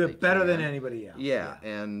and they as do it better can. than anybody else. Yeah,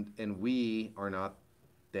 and we are not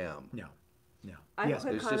them. No. I have Yes. a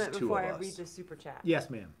quick There's comment just two before of I read us. the super chat. Yes,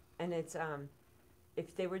 ma'am. And it's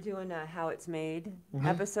if they were doing a How It's Made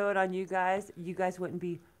episode on you guys wouldn't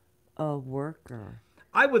be a worker.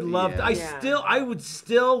 I would love to. Yeah. I would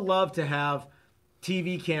still love to have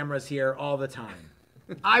TV cameras here all the time.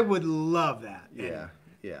 I would love that.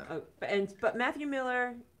 Yeah. But Matthew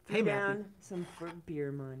Miller threw Hey, down Matthew. some for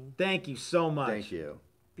beer money. Thank you so much. Thank you.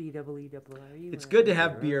 BWERU. It's good to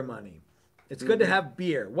have beer money. It's good to have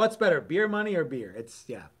beer. What's better, beer money or beer? It's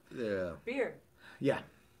Yeah. Beer. yeah.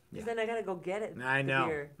 Because then I gotta go get it. I know. The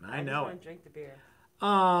beer. I just know want it. to drink the beer.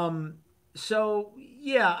 So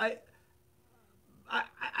yeah,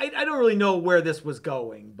 I don't really know where this was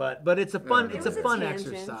going, but it's a fun It it's a was a fun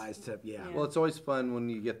tangent. exercise to Yeah. Well, it's always fun when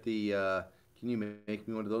you get the. Can you make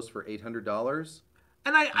me one of those for $800?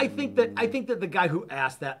 And I think that the guy who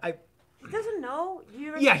asked that He doesn't know. he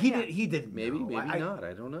didn't Maybe, know. maybe not.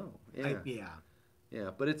 I don't know. Yeah.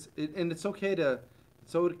 Yeah. But it's okay to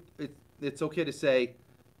it's okay to say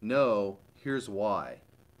no. Here's why.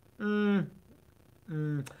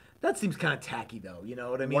 That seems kind of tacky, though. You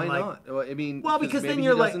know what I mean? Why like, not? Well, I mean, Well, because maybe then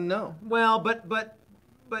you're he like, doesn't know. well, but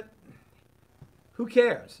who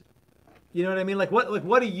cares? You know what I mean? Like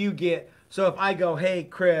what do you get? So if I go, hey,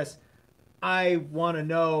 Chris, I want to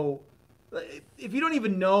know. If you don't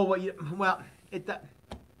even know what you, well,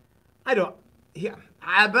 I don't. Yeah,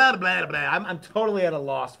 blah, blah, blah. I'm totally at a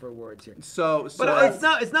loss for words here. But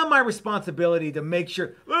it's not my responsibility to make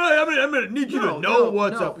sure. I'm gonna need you to know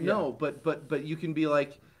what's up. No, but you can be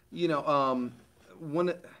like, you know,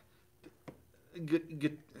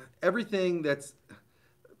 everything that's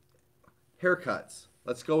haircuts.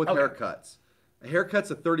 Let's go with haircuts. A haircut's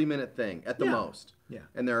a 30-minute thing at the most. Yeah.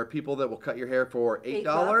 And there are people that will cut your hair for $8.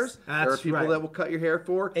 $8. There are people that will cut your hair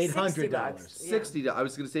for $800. $60. I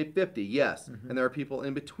was going to say $50. Yes. And there are people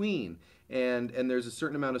in between. And there's a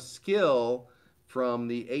certain amount of skill from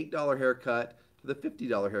the $8 haircut to the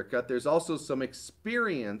 $50 haircut. There's also some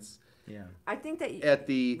experience. Yeah. I think that at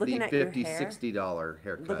the looking at $50, your hair, $60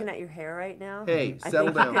 haircut. Looking at your hair right now. Hey, I settle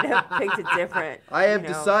think down. You could have picked a different. I have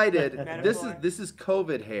decided metaphor. this is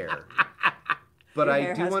COVID hair. But Your I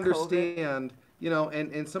hair do has understand, you know,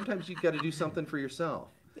 and sometimes you got to do something for yourself.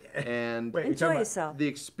 And Wait, you're Enjoy talking yourself. the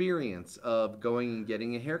experience of going and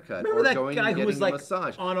getting a haircut Remember or that going guy and who getting was, a like,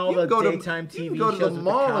 massage. on all You the can go daytime to, you TV can go to shows the with the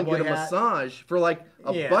mall and get a cowboy hat? massage for like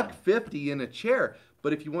Yeah. $1.50 in a chair.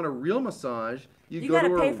 But if you want a real massage, you go gotta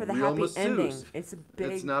to pay a for the real happy masseuse. ending. It's a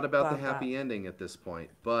big. It's not about the buck up. happy ending at this point,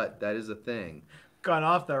 but that is a thing. Gone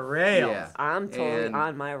off the rails. Yeah. I'm totally And-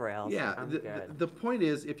 on my rails. Yeah, I'm the good. point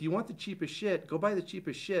is, if you want the cheapest shit, go buy the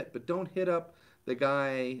cheapest shit, but don't hit up the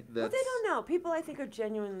guy that's... Well, they don't know. People, I think, are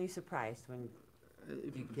genuinely surprised when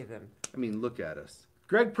you give them. I mean, look at us.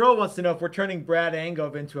 Greg Pro wants to know if we're turning Brad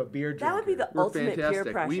Angove into a beer drinker. That would be the We're ultimate peer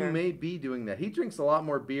fantastic. pressure. We may be doing that. He drinks a lot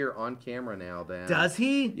more beer on camera now than... Does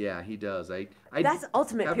he? Yeah, he does. That's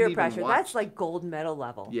ultimate haven't peer even pressure. watched- That's like gold medal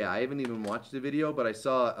level. Yeah, I haven't even watched the video, but I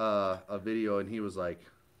saw a video and he was like...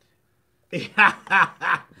 there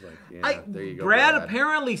you go, Brad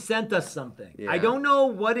apparently sent us something. Yeah. I don't know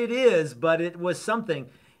what it is, but it was something.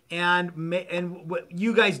 And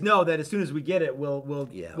you guys know that as soon as we get it,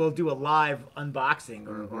 we'll do a live unboxing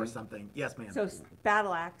or something. Yes, ma'am. So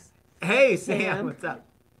battle axe. Hey, Sam, Sam. what's up?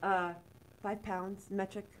 5 pounds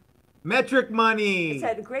metric. Metric money. It's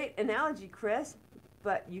had a great analogy, Chris,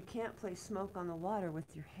 but you can't play Smoke on the Water with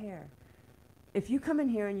your hair. If you come in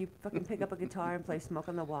here and you fucking pick up a guitar and play Smoke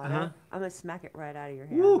on the Water, I'm gonna smack it right out of your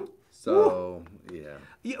hair. Woo. So, yeah.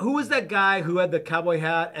 Who was that guy who had the cowboy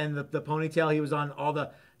hat and the ponytail? He was on all the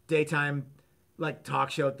daytime like talk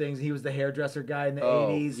show things. He was the hairdresser guy in the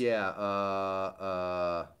 80s.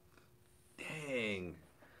 Yeah. Dang.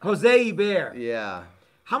 Jose Iber. Yeah.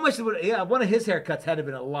 How much would one of his haircuts had to have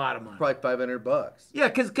been a lot of money. Probably $500. Yeah,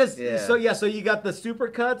 cause Yeah. so you got the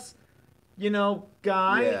supercuts,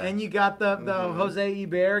 guy, Yeah. and you got the Jose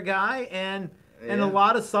Iber guy, and and a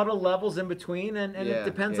lot of subtle levels in between, and it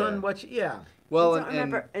depends on what Well,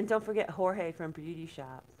 and don't forget Jorge from Beauty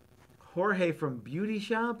Shop. Jorge from Beauty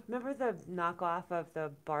Shop? Remember the knockoff of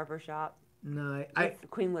the barber shop? No,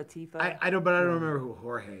 Queen Latifah. I don't remember who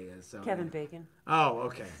Jorge is. So Kevin Bacon. Oh,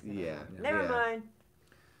 okay. Yeah. Never mind.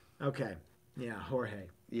 Okay. Yeah, Jorge.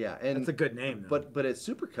 Yeah, and that's a good name, though. But at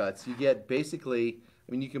Supercuts, you get basically.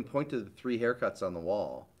 I mean, you can point to the 3 haircuts on the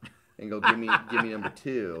wall, and go, give me number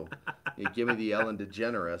 2. You give me the Ellen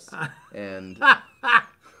DeGeneres, and the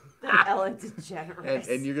Ellen DeGeneres.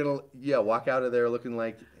 And you're gonna walk out of there looking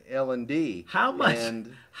like Ellen D. How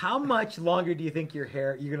much longer do you think you're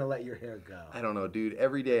gonna let your hair go? I don't know, dude.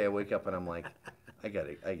 Every day I wake up and I'm like, I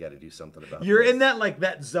gotta do something about You're this. in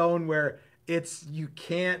that zone where it's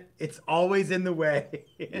always in the way.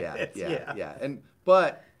 Yeah.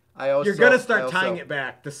 But I also you're gonna start tying it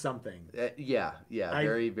back to something.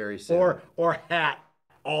 Very, very soon. Or hat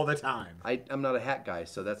all the time. I'm not a hat guy,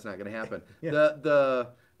 so that's not gonna happen.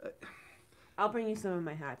 I'll bring you some of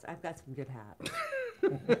my hats. I've got some good hats.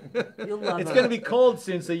 You'll love them. It's going to be cold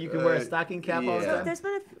soon, so you can wear a stocking cap all the time. So there's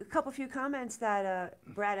been a few comments that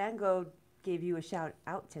Brad Engo gave you a shout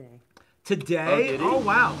out today. Today? Oh,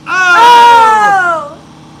 wow. Oh!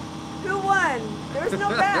 Who won? There's no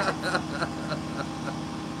bet.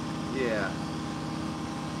 Yeah.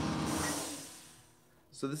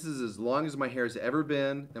 So this is as long as my hair's ever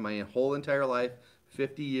been in my whole entire life,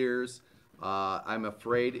 50 years. I'm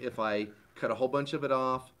afraid if I cut a whole bunch of it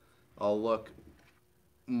off, I'll look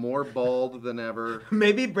more bald than ever.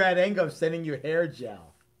 Maybe Brad Engo's sending you hair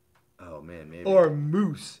gel. Oh, man, maybe. Or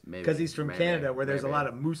mousse, because he's from Canada, where there's a lot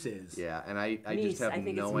of mousses. Yeah, and I just have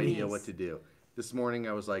no idea what to do. This morning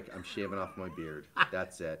I was like, I'm shaving off my beard.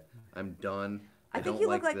 That's it. I'm done. I think you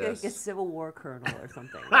look like a Civil War colonel or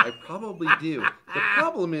something. I probably do. The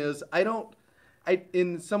problem is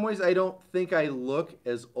in some ways I don't think I look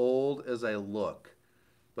as old as I look.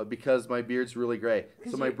 But because my beard's really gray.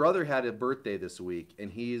 So my brother had a birthday this week, and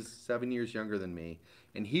he's 7 years younger than me.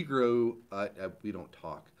 And he grew, we don't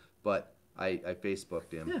talk, but I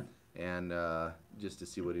Facebooked him and just to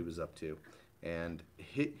see what he was up to. And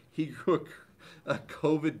he grew a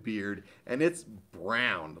COVID beard, and it's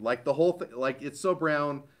brown. Like the whole thing, like it's so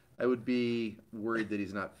brown, I would be worried that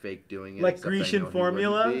he's not fake doing it. Like Grecian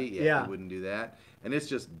formula? Yeah, he wouldn't do that. And it's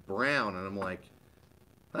just brown, and I'm like,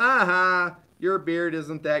 ha. Your beard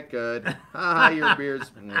isn't that good. Your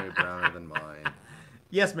beard's way browner than mine.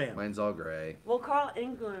 Yes, ma'am. Mine's all gray. Well, Carl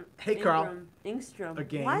Engstrom.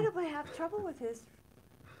 Again. Why do I have trouble with his?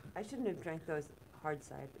 I shouldn't have drank those hard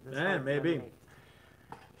cider. Maybe.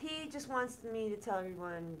 He just wants me to tell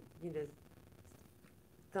everyone,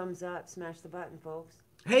 thumbs up, smash the button, folks.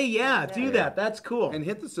 Hey, do that. That's cool. And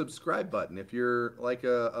hit the subscribe button if you're like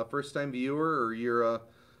a first-time viewer or you're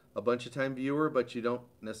a bunch of time viewer, but you don't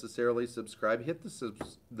necessarily subscribe. Hit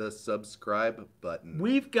the subscribe button.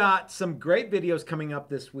 We've got some great videos coming up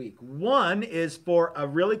this week. One is for a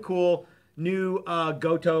really cool new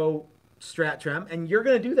Goto Strat Trim, and you're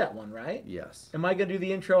going to do that one, right? Yes. Am I going to do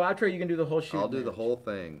the intro, outro? Or you can do the whole shoot? I'll do the whole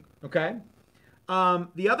thing. Okay.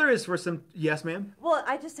 The other is for some. Yes, ma'am. Well,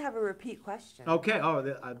 I just have a repeat question. Okay.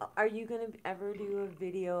 Are you going to ever do a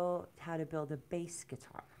video how to build a bass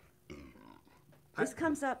guitar? This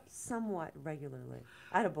comes up somewhat regularly.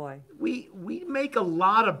 Attaboy. We make a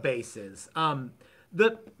lot of basses.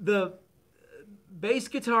 The bass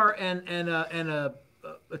guitar and a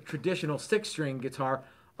traditional 6-string guitar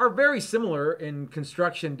are very similar in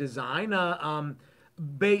construction design. An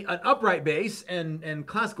upright bass and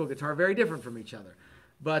classical guitar are very different from each other.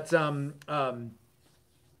 But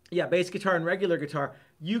bass guitar and regular guitar,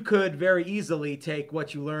 you could very easily take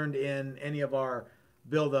what you learned in any of our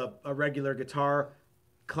build a regular guitar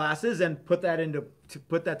classes and put that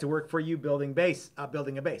to work for you building a bass.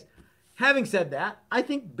 Having said that, I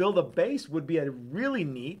think build a bass would be a really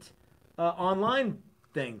neat online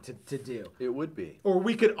thing to do. It would be. Or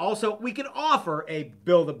we could offer a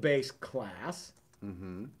build a bass class.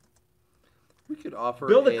 Mm-hmm. We could offer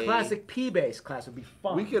build a classic P bass class would be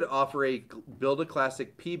fun. We could offer a build a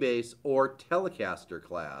classic P bass or Telecaster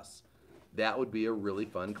class. That would be a really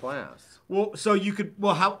fun class. Well, so you could.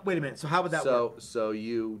 Well, wait a minute. So how would that work? So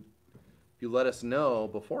you let us know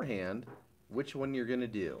beforehand which one you're going to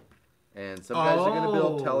do, and some guys are going to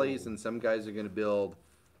build tellies, and some guys are going to build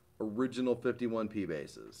original 51 P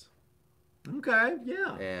basses. Okay.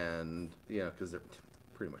 Yeah. And because they're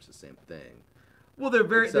pretty much the same thing. Well,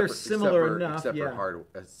 they're similar enough. Except for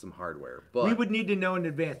some hardware. But we would need to know in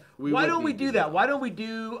advance. Why don't we do that? Why don't we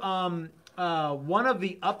do one of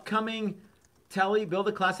the upcoming telly, build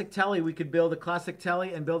a classic telly. We could build a classic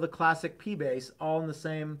telly and build a classic P bass all in the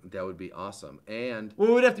same. That would be awesome. And well,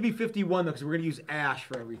 it would have to be 51 though, because we're gonna use ash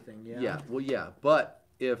for everything. Yeah. Yeah. Well, yeah. But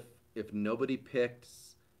if nobody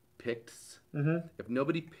picks, if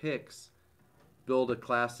nobody picks, build a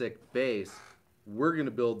classic bass, we're gonna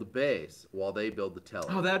build the bass while they build the telly.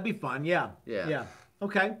 Oh, that'd be fun. Yeah. Yeah. Yeah.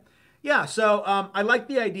 Okay. Yeah, so I like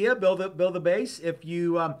the idea. Build a bass. If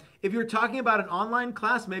you're talking about an online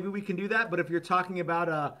class, maybe we can do that. But if you're talking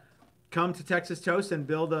about come to Texas Toast and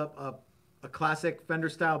build a classic Fender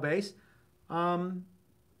style bass,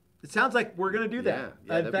 it sounds like we're gonna do that.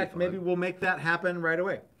 Yeah, in fact, maybe we'll make that happen right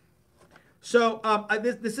away. So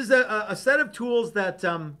this is a set of tools that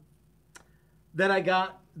I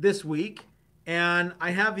got this week, and I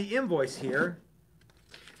have the invoice here,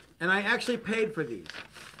 and I actually paid for these.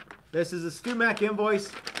 This is a StewMac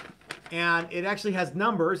invoice, and it actually has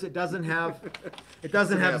numbers. It doesn't have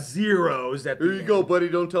zeros at the Here you end. go, buddy.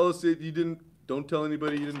 Don't tell us that you didn't. Don't tell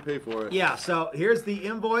anybody you didn't pay for it. Yeah. So here's the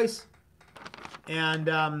invoice, and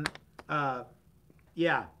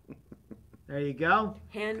yeah, there you go.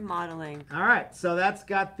 Hand modeling. All right. So that's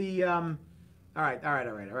got the all right.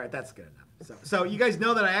 That's good enough. So you guys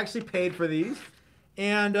know that I actually paid for these,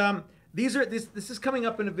 and this is coming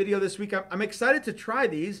up in a video this week. I'm excited to try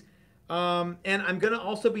these. And I'm going to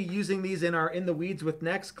also be using these in our In the Weeds with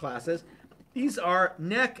Next classes. These are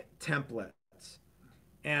neck templates.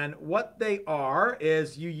 And what they are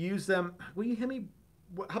is you use them. Will you hand me?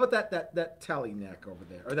 How about that telly neck over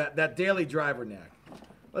there? Or that daily driver neck?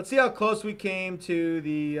 Let's see how close we came to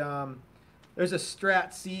the, there's a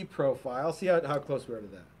Strat C profile. See how close we are to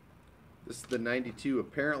that. This is the 92.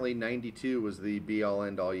 Apparently 92 was the be-all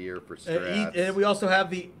end-all year for Strats. And we also have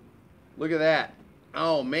the... Look at that.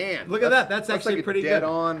 Oh, man. Look at that. That's actually like pretty dead good.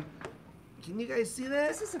 on. Can you guys see that?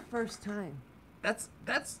 This is the first time. That's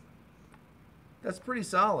pretty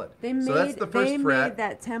solid. They made, so that's the first fret. made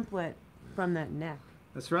that template from that neck.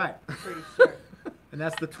 That's right. Pretty sure. And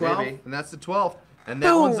that's the 12th. Maybe. And that's the 12th. And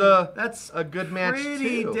that one's That's a good match,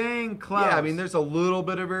 pretty too. dang close. Yeah, I mean, there's a little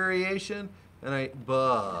bit of variation.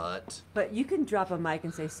 But But you can drop a mic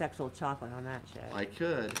and say sexual chocolate on that shit. I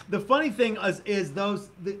could. The funny thing is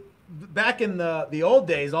back in the old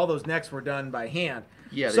days, all those necks were done by hand.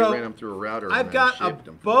 Yeah, they So, ran them through a router. and I've then got a shipped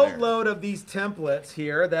them from there. boatload of these templates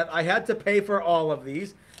here that I had to pay for all of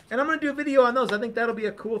these. And I'm going to do a video on those. I think that'll be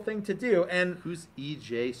a cool thing to do. And Who's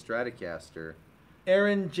EJ Stratocaster?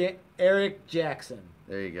 Eric Jackson.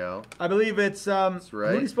 There you go. I believe it's That's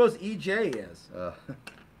right. who do you suppose EJ is?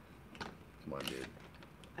 Come on, dude.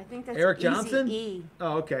 I think that's Eric easy Johnson? E.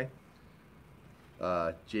 Oh, okay.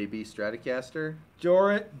 JB Stratocaster.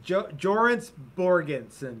 Jorrance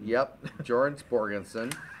Borgensen. Yep, Jorrance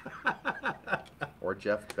Borgensen. Or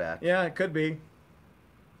Jeff Beck. Yeah, it could be.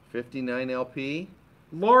 59 LP.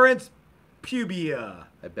 Lawrence Pubia.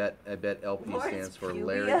 I bet LP Lawrence stands for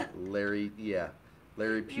Pubia? Larry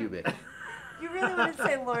Pubic. You really want to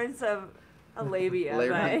say Lawrence of Alabia,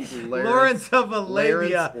 right? Lawrence of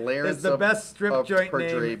Alabia is the best strip joint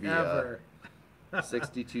name Perdrabia. ever.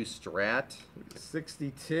 62 Strat.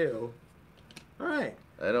 62. All right.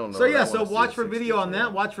 I don't know. So what I yeah, wanna so see watch at for video on 62.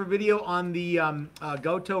 that. Watch for video on the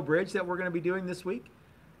Goto Bridge that we're going to be doing this week.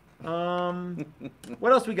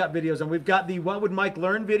 What else we got videos on? We've got the What Would Mike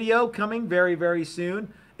Learn video coming very, very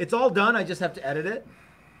soon. It's all done. I just have to edit it.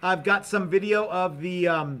 I've got some video of the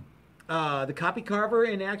copy carver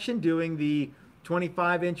in action doing the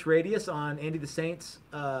 25-inch radius on Andy the Saint's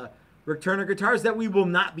Rick Turner guitars that we will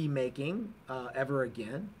not be making ever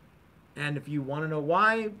again. And if you want to know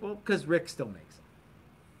why, well, because Rick still makes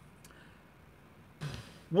it.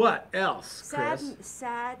 What else, Chris?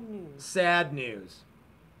 Sad news. Sad news.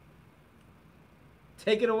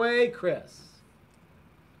 Take it away, Chris.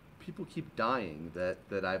 People keep dying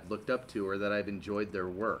that I've looked up to or that I've enjoyed their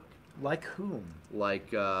work. Like whom?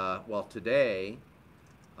 Like, well, today,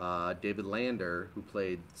 David Lander, who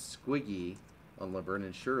played Squiggy on Laverne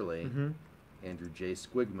and Shirley, Andrew J.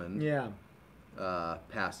 Squigman, Yeah.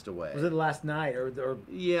 passed away. Was it last night or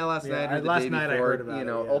Yeah, last Yeah, night or the last day night I before. heard about you it,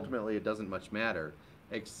 know, yeah. ultimately it doesn't much matter,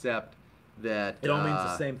 except that it all means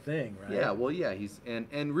the same thing, right? Yeah, well, yeah, he's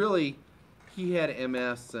and really, he had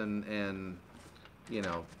MS and you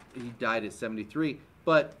know he died at 73.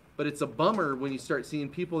 But it's a bummer when you start seeing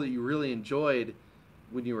people that you really enjoyed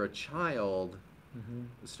when you were a child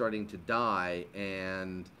starting to die,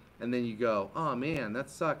 and then you go, oh man, that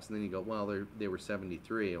sucks, and then you go, well, they were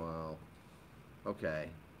 73. Well, okay,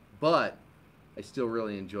 but I still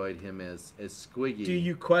really enjoyed him as Squiggy. Do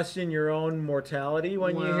you question your own mortality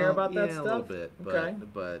when you hear about that stuff? Yeah, a little bit. Okay.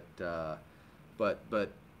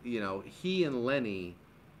 But you know, he and Lenny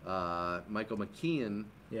Michael McKean.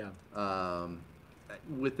 Yeah.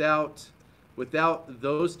 Without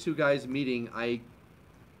those two guys meeting, I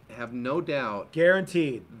have no doubt,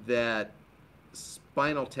 guaranteed, that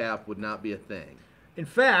Spinal Tap would not be a thing. In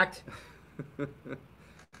fact,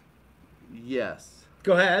 yes.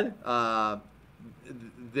 Go ahead.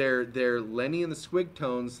 Their Lenny and the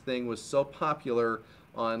Squigtones thing was so popular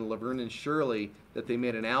on Laverne and Shirley that they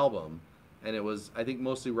made an album, and it was, I think,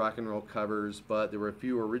 mostly rock and roll covers, but there were a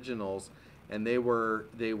few originals, and they were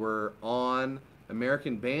on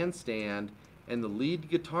American Bandstand, and the lead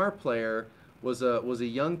guitar player was a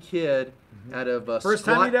young kid out of First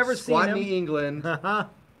time you'd ever seen him. Squatney, England,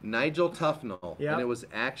 Nigel Tufnell, Yep. and it was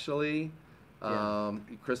actually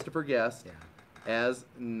Christopher Guest as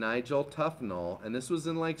Nigel Tufnell, and this was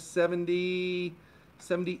in like 78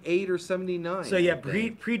 or 79. So yeah,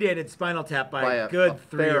 predated Spinal Tap by a good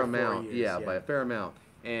 3 or 4 years. Yeah, by a fair amount.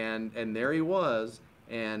 And there he was,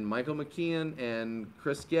 and Michael McKean and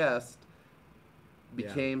Chris Guest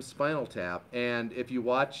became Spinal Tap. And if you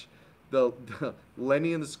watch the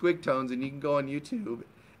Lenny and the Squigtones, and you can go on YouTube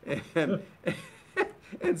and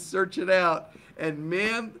and search it out, and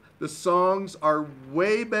man, the songs are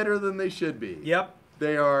way better than they should be. Yep.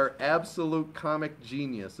 They are absolute comic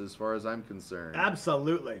genius as far as I'm concerned.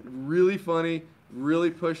 Absolutely. Really funny.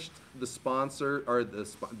 Really pushed the sponsor or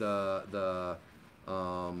the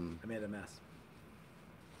I made a mess.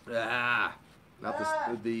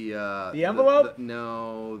 Not the envelope?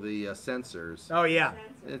 The censors. Oh yeah.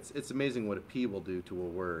 It's amazing what a P will do to a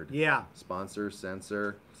word. Yeah. Sponsor,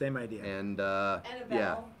 censor. Same idea. And a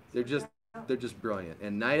yeah, vowel. they're just brilliant.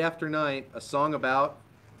 And Night After Night, a song about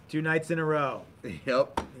 2 nights in a row.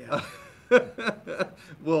 Yep. Yeah.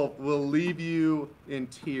 will leave you in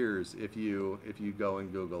tears if you go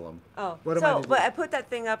and Google them. Oh, What am I to do? but I put that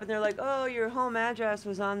thing up, and they're like, "Oh, your home address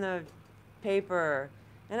was on the paper,"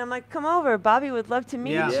 and I'm like, "Come over, Bobby would love to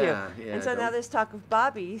meet Yeah. you." Yeah, And so now don't- there's talk of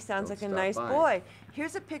Bobby. He sounds don't like a stop nice by. boy.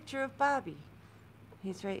 Here's a picture of Bobby.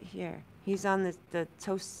 He's right here. He's on the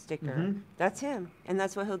toast sticker. Mm-hmm. That's him, and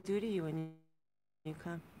that's what he'll do to you when you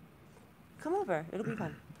come. Come over. It'll be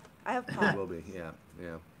fun. I have It pot. will be. Yeah.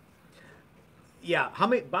 Yeah. How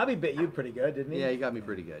many? Bobby bit you pretty good, didn't he? Yeah, you got me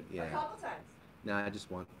pretty good. A Yeah. couple times. Nah, just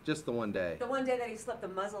the one day. The one day that he slipped the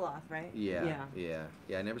muzzle off, right? Yeah.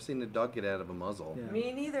 I never seen a dog get out of a muzzle. Yeah.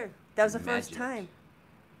 Me neither. That was the first Magic. time.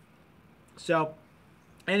 So,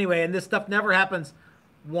 anyway, and this stuff never happens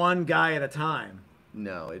one guy at a time.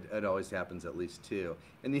 No, it always happens at least 2.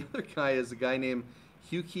 And the other guy is a guy named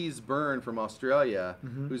Hugh Keys Byrne from Australia,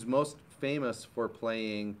 who's most famous for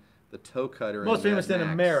playing the Toecutter. Most famous in Mad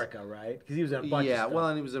Max. America, right? Because he was in a bunch of stuff. Well,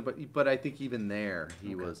 and he was, but I think even there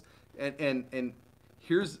he was. And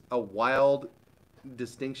here's a wild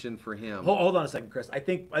distinction for him. Hold on a second, Chris. I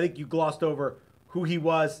think you glossed over who he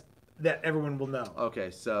was that everyone will know. Okay,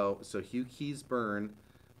 so Hugh Keys Byrne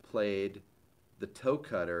played the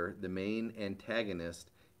Toecutter, the main antagonist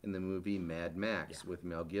in the movie Mad Max with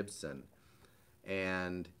Mel Gibson.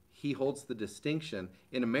 And he holds the distinction.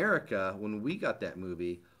 In America, when we got that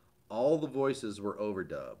movie, all the voices were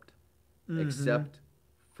overdubbed, except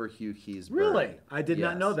for Hugh Keys Byrne. Really? I did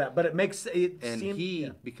not Yes. know that, but it makes it And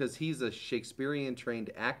seem... because he's a Shakespearean trained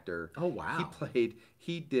actor, Oh, wow.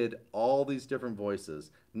 he did all these different voices,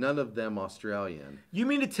 none of them Australian. You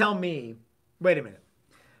mean to tell me... Wait a minute.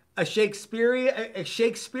 A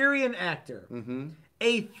Shakespearean actor,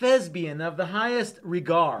 a thespian of the highest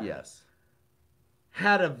regard, Yes.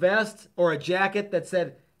 had a vest or a jacket that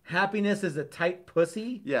said, "Happiness is a tight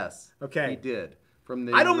pussy"? Yes. Okay. He did. From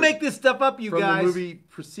the I don't make this stuff up, you from guys. the movie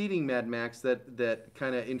preceding Mad Max that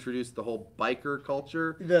kind of introduced the whole biker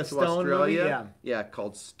culture The to Stone movie, Australia. yeah.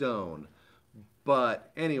 Called Stone.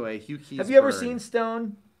 But anyway, Hugh Keys Have you ever Byrne. seen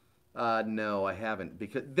Stone? No, I haven't,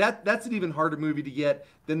 because that's an even harder movie to get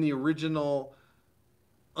than the original.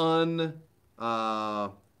 Have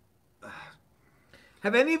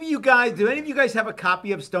any of you guys? Do any of you guys have a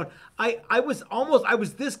copy of Stone? I was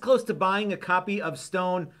this close to buying a copy of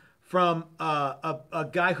Stone from a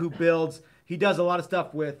guy who builds. He does a lot of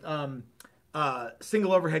stuff with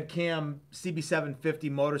single overhead cam CB750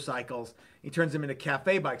 motorcycles. He turns them into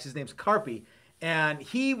cafe bikes. His name's Carpy, and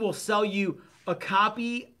he will sell you a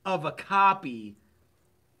copy of a copy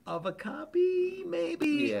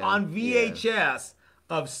maybe on VHS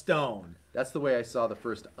of Stone. That's the way I saw the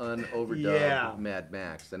first unoverdubbed Mad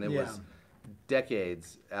Max, and it was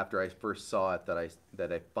decades after I first saw it that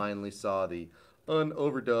I finally saw the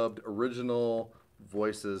unoverdubbed original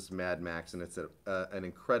voices Mad Max, and it's an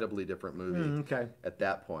incredibly different movie at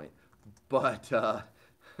that point. But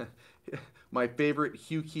my favorite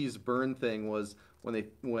Hugh Keys Byrne thing was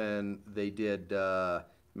when they did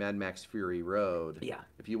Mad Max Fury Road. Yeah.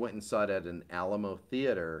 If you went and saw it at an Alamo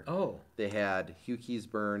theater, they had Hugh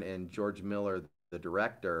Keays-Byrne and George Miller, the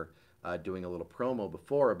director, doing a little promo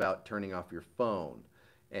before about turning off your phone.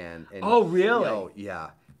 And oh, really?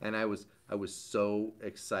 Yeah. And I was so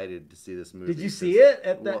excited to see this movie. Did you see it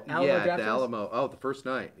at the Alamo? Yeah, at the Alamo. Oh, the first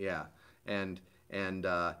night. Yeah. And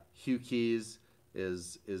Hugh Keys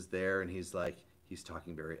is there, and he's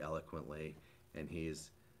talking very eloquently, and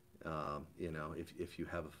he's if you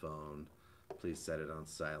have a phone, please set it on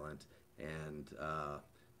silent. And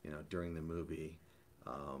during the movie,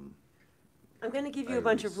 I'm going to give you a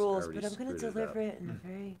bunch of rules, but I'm going to deliver it in a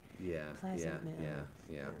very pleasant manner.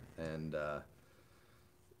 Yeah. And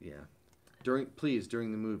during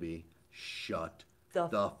the movie, shut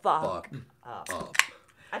the fuck up.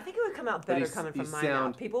 I think it would come out better coming from my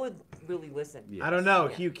mouth. People would really listen. Yes. I don't know.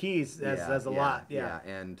 Yeah. Hugh Keys has a lot. Yeah.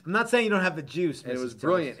 And I'm not saying you don't have the juice. And it was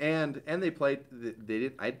brilliant. And they played. They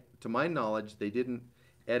did. To my knowledge, they didn't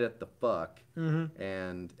edit the fuck. Mm-hmm.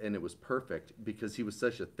 And it was perfect because he was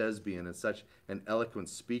such a thespian and such an eloquent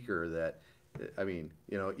speaker that, I mean,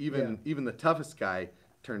 even the toughest guy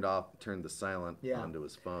turned the silent onto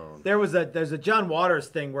his phone. There's a John Waters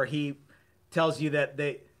thing where he tells you that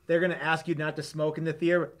they're going to ask you not to smoke in the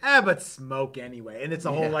theater, but smoke anyway. And it's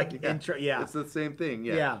a whole intro. Yeah. It's the same thing.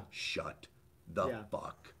 Yeah. Shut the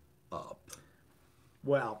fuck up.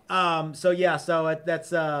 Well, that's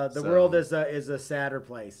the world is a sadder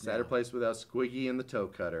place. Sadder place without Squiggy and the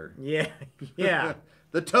Toecutter. Yeah. Yeah.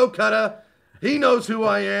 The Toecutter, he knows who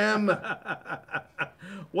I am.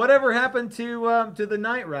 Whatever happened to the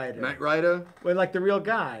Knight Rider? Knight Rider? Well, like the real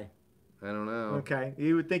guy. I don't know. Okay,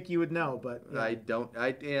 you would think you would know, but yeah. I don't.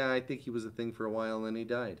 I think he was a thing for a while and then he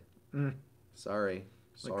died. Sorry.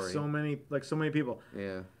 Like so many people.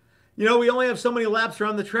 Yeah. We only have so many laps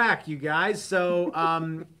around the track, you guys. So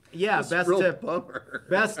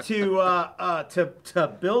best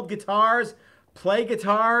to build guitars, play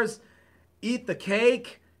guitars, eat the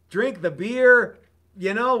cake, drink the beer.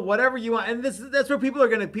 Whatever you want, and that's where people are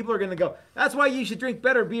gonna go. That's why you should drink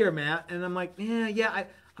better beer, Matt. And I'm like,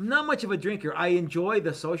 I'm not much of a drinker. I enjoy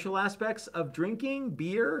the social aspects of drinking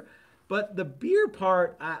beer, but the beer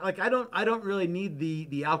part, I don't really need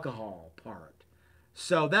the alcohol part.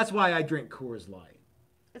 So that's why I drink Coors Light.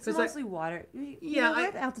 It's mostly water.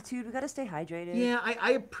 At altitude, we got to stay hydrated. Yeah,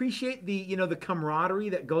 I appreciate the camaraderie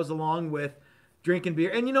that goes along with drinking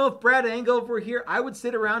beer. And if Brad Angle were here, I would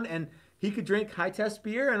sit around and he could drink high test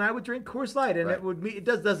beer, and I would drink Coors Light, and it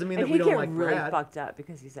doesn't mean that we don't like Brad. He'd get really fucked up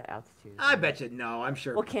because he's at altitude. I bet you. No, I'm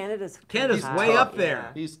sure. Well, Canada's way up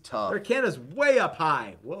there. Yeah. He's tough. Canada's way up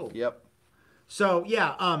high. Whoa. Yep. So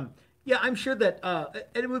I'm sure that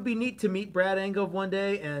it would be neat to meet Brad Angle one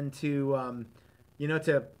day, and to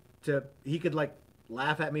he could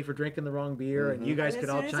laugh at me for drinking the wrong beer, and you guys could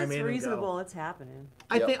all chime in. It's reasonable. It's happening.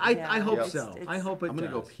 I hope so. I hope it. I'm gonna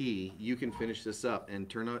go pee. You can finish this up and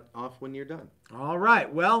turn it off when you're done. All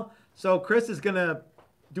right. Well, so Chris is gonna.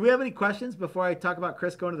 Do we have any questions before I talk about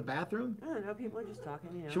Chris going to the bathroom? I don't know. People are just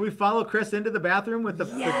talking. Should we follow Chris into the bathroom with the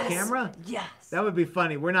camera? Yes. That would be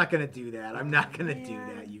funny. We're not gonna do that. I'm not gonna do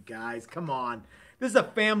that, you guys. Come on. This is a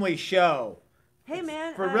family show. Hey,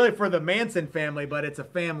 man. For the Manson family, but it's a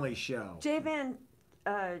family show. J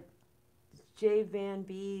Van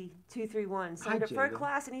B231 signed up for a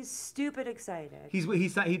class, and he's stupid excited. He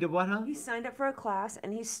did what, huh? He signed up for a class,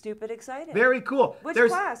 and he's stupid excited. Very cool. Which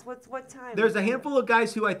class? What time? There's a handful of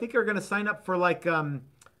guys who I think are going to sign up for like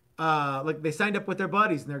they signed up with their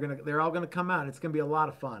buddies, and they're all going to come out. It's going to be a lot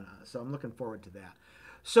of fun. So I'm looking forward to that.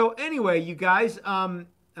 So anyway, you guys,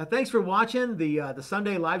 thanks for watching the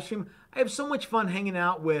Sunday live stream. I have so much fun hanging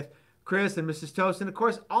out with Chris and Mrs. Toast, and of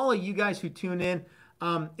course all of you guys who tune in.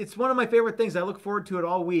 It's one of my favorite things. I look forward to it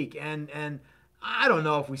all week, and I don't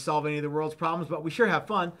know if we solve any of the world's problems, but we sure have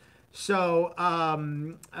fun. So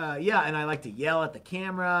and I like to yell at the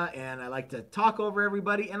camera, and I like to talk over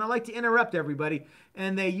everybody, and I like to interrupt everybody.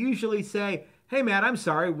 And they usually say, "Hey, Matt, I'm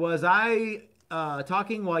sorry. Was I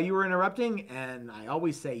talking while you were interrupting?" And I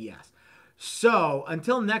always say yes. So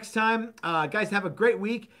until next time, guys, have a great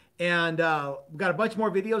week. And we've got a bunch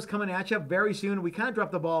more videos coming at you very soon. We kind of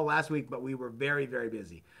dropped the ball last week, but we were very, very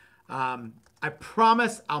busy. I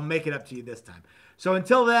promise I'll make it up to you this time. So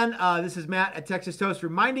until then, this is Matt at Texas Toast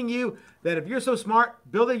reminding you that if you're so smart,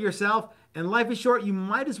 build it yourself. And life is short. You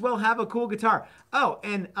might as well have a cool guitar. Oh,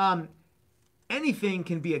 and anything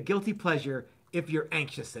can be a guilty pleasure if you're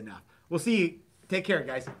anxious enough. We'll see you. Take care,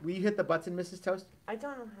 guys. Will you hit the button, Mrs. Toast? I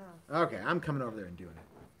don't know how. Okay, I'm coming over there and doing it.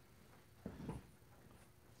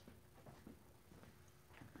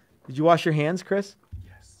 Did you wash your hands, Chris?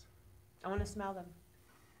 Yes. I want to smell them.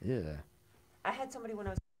 Yeah. I had somebody when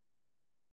I was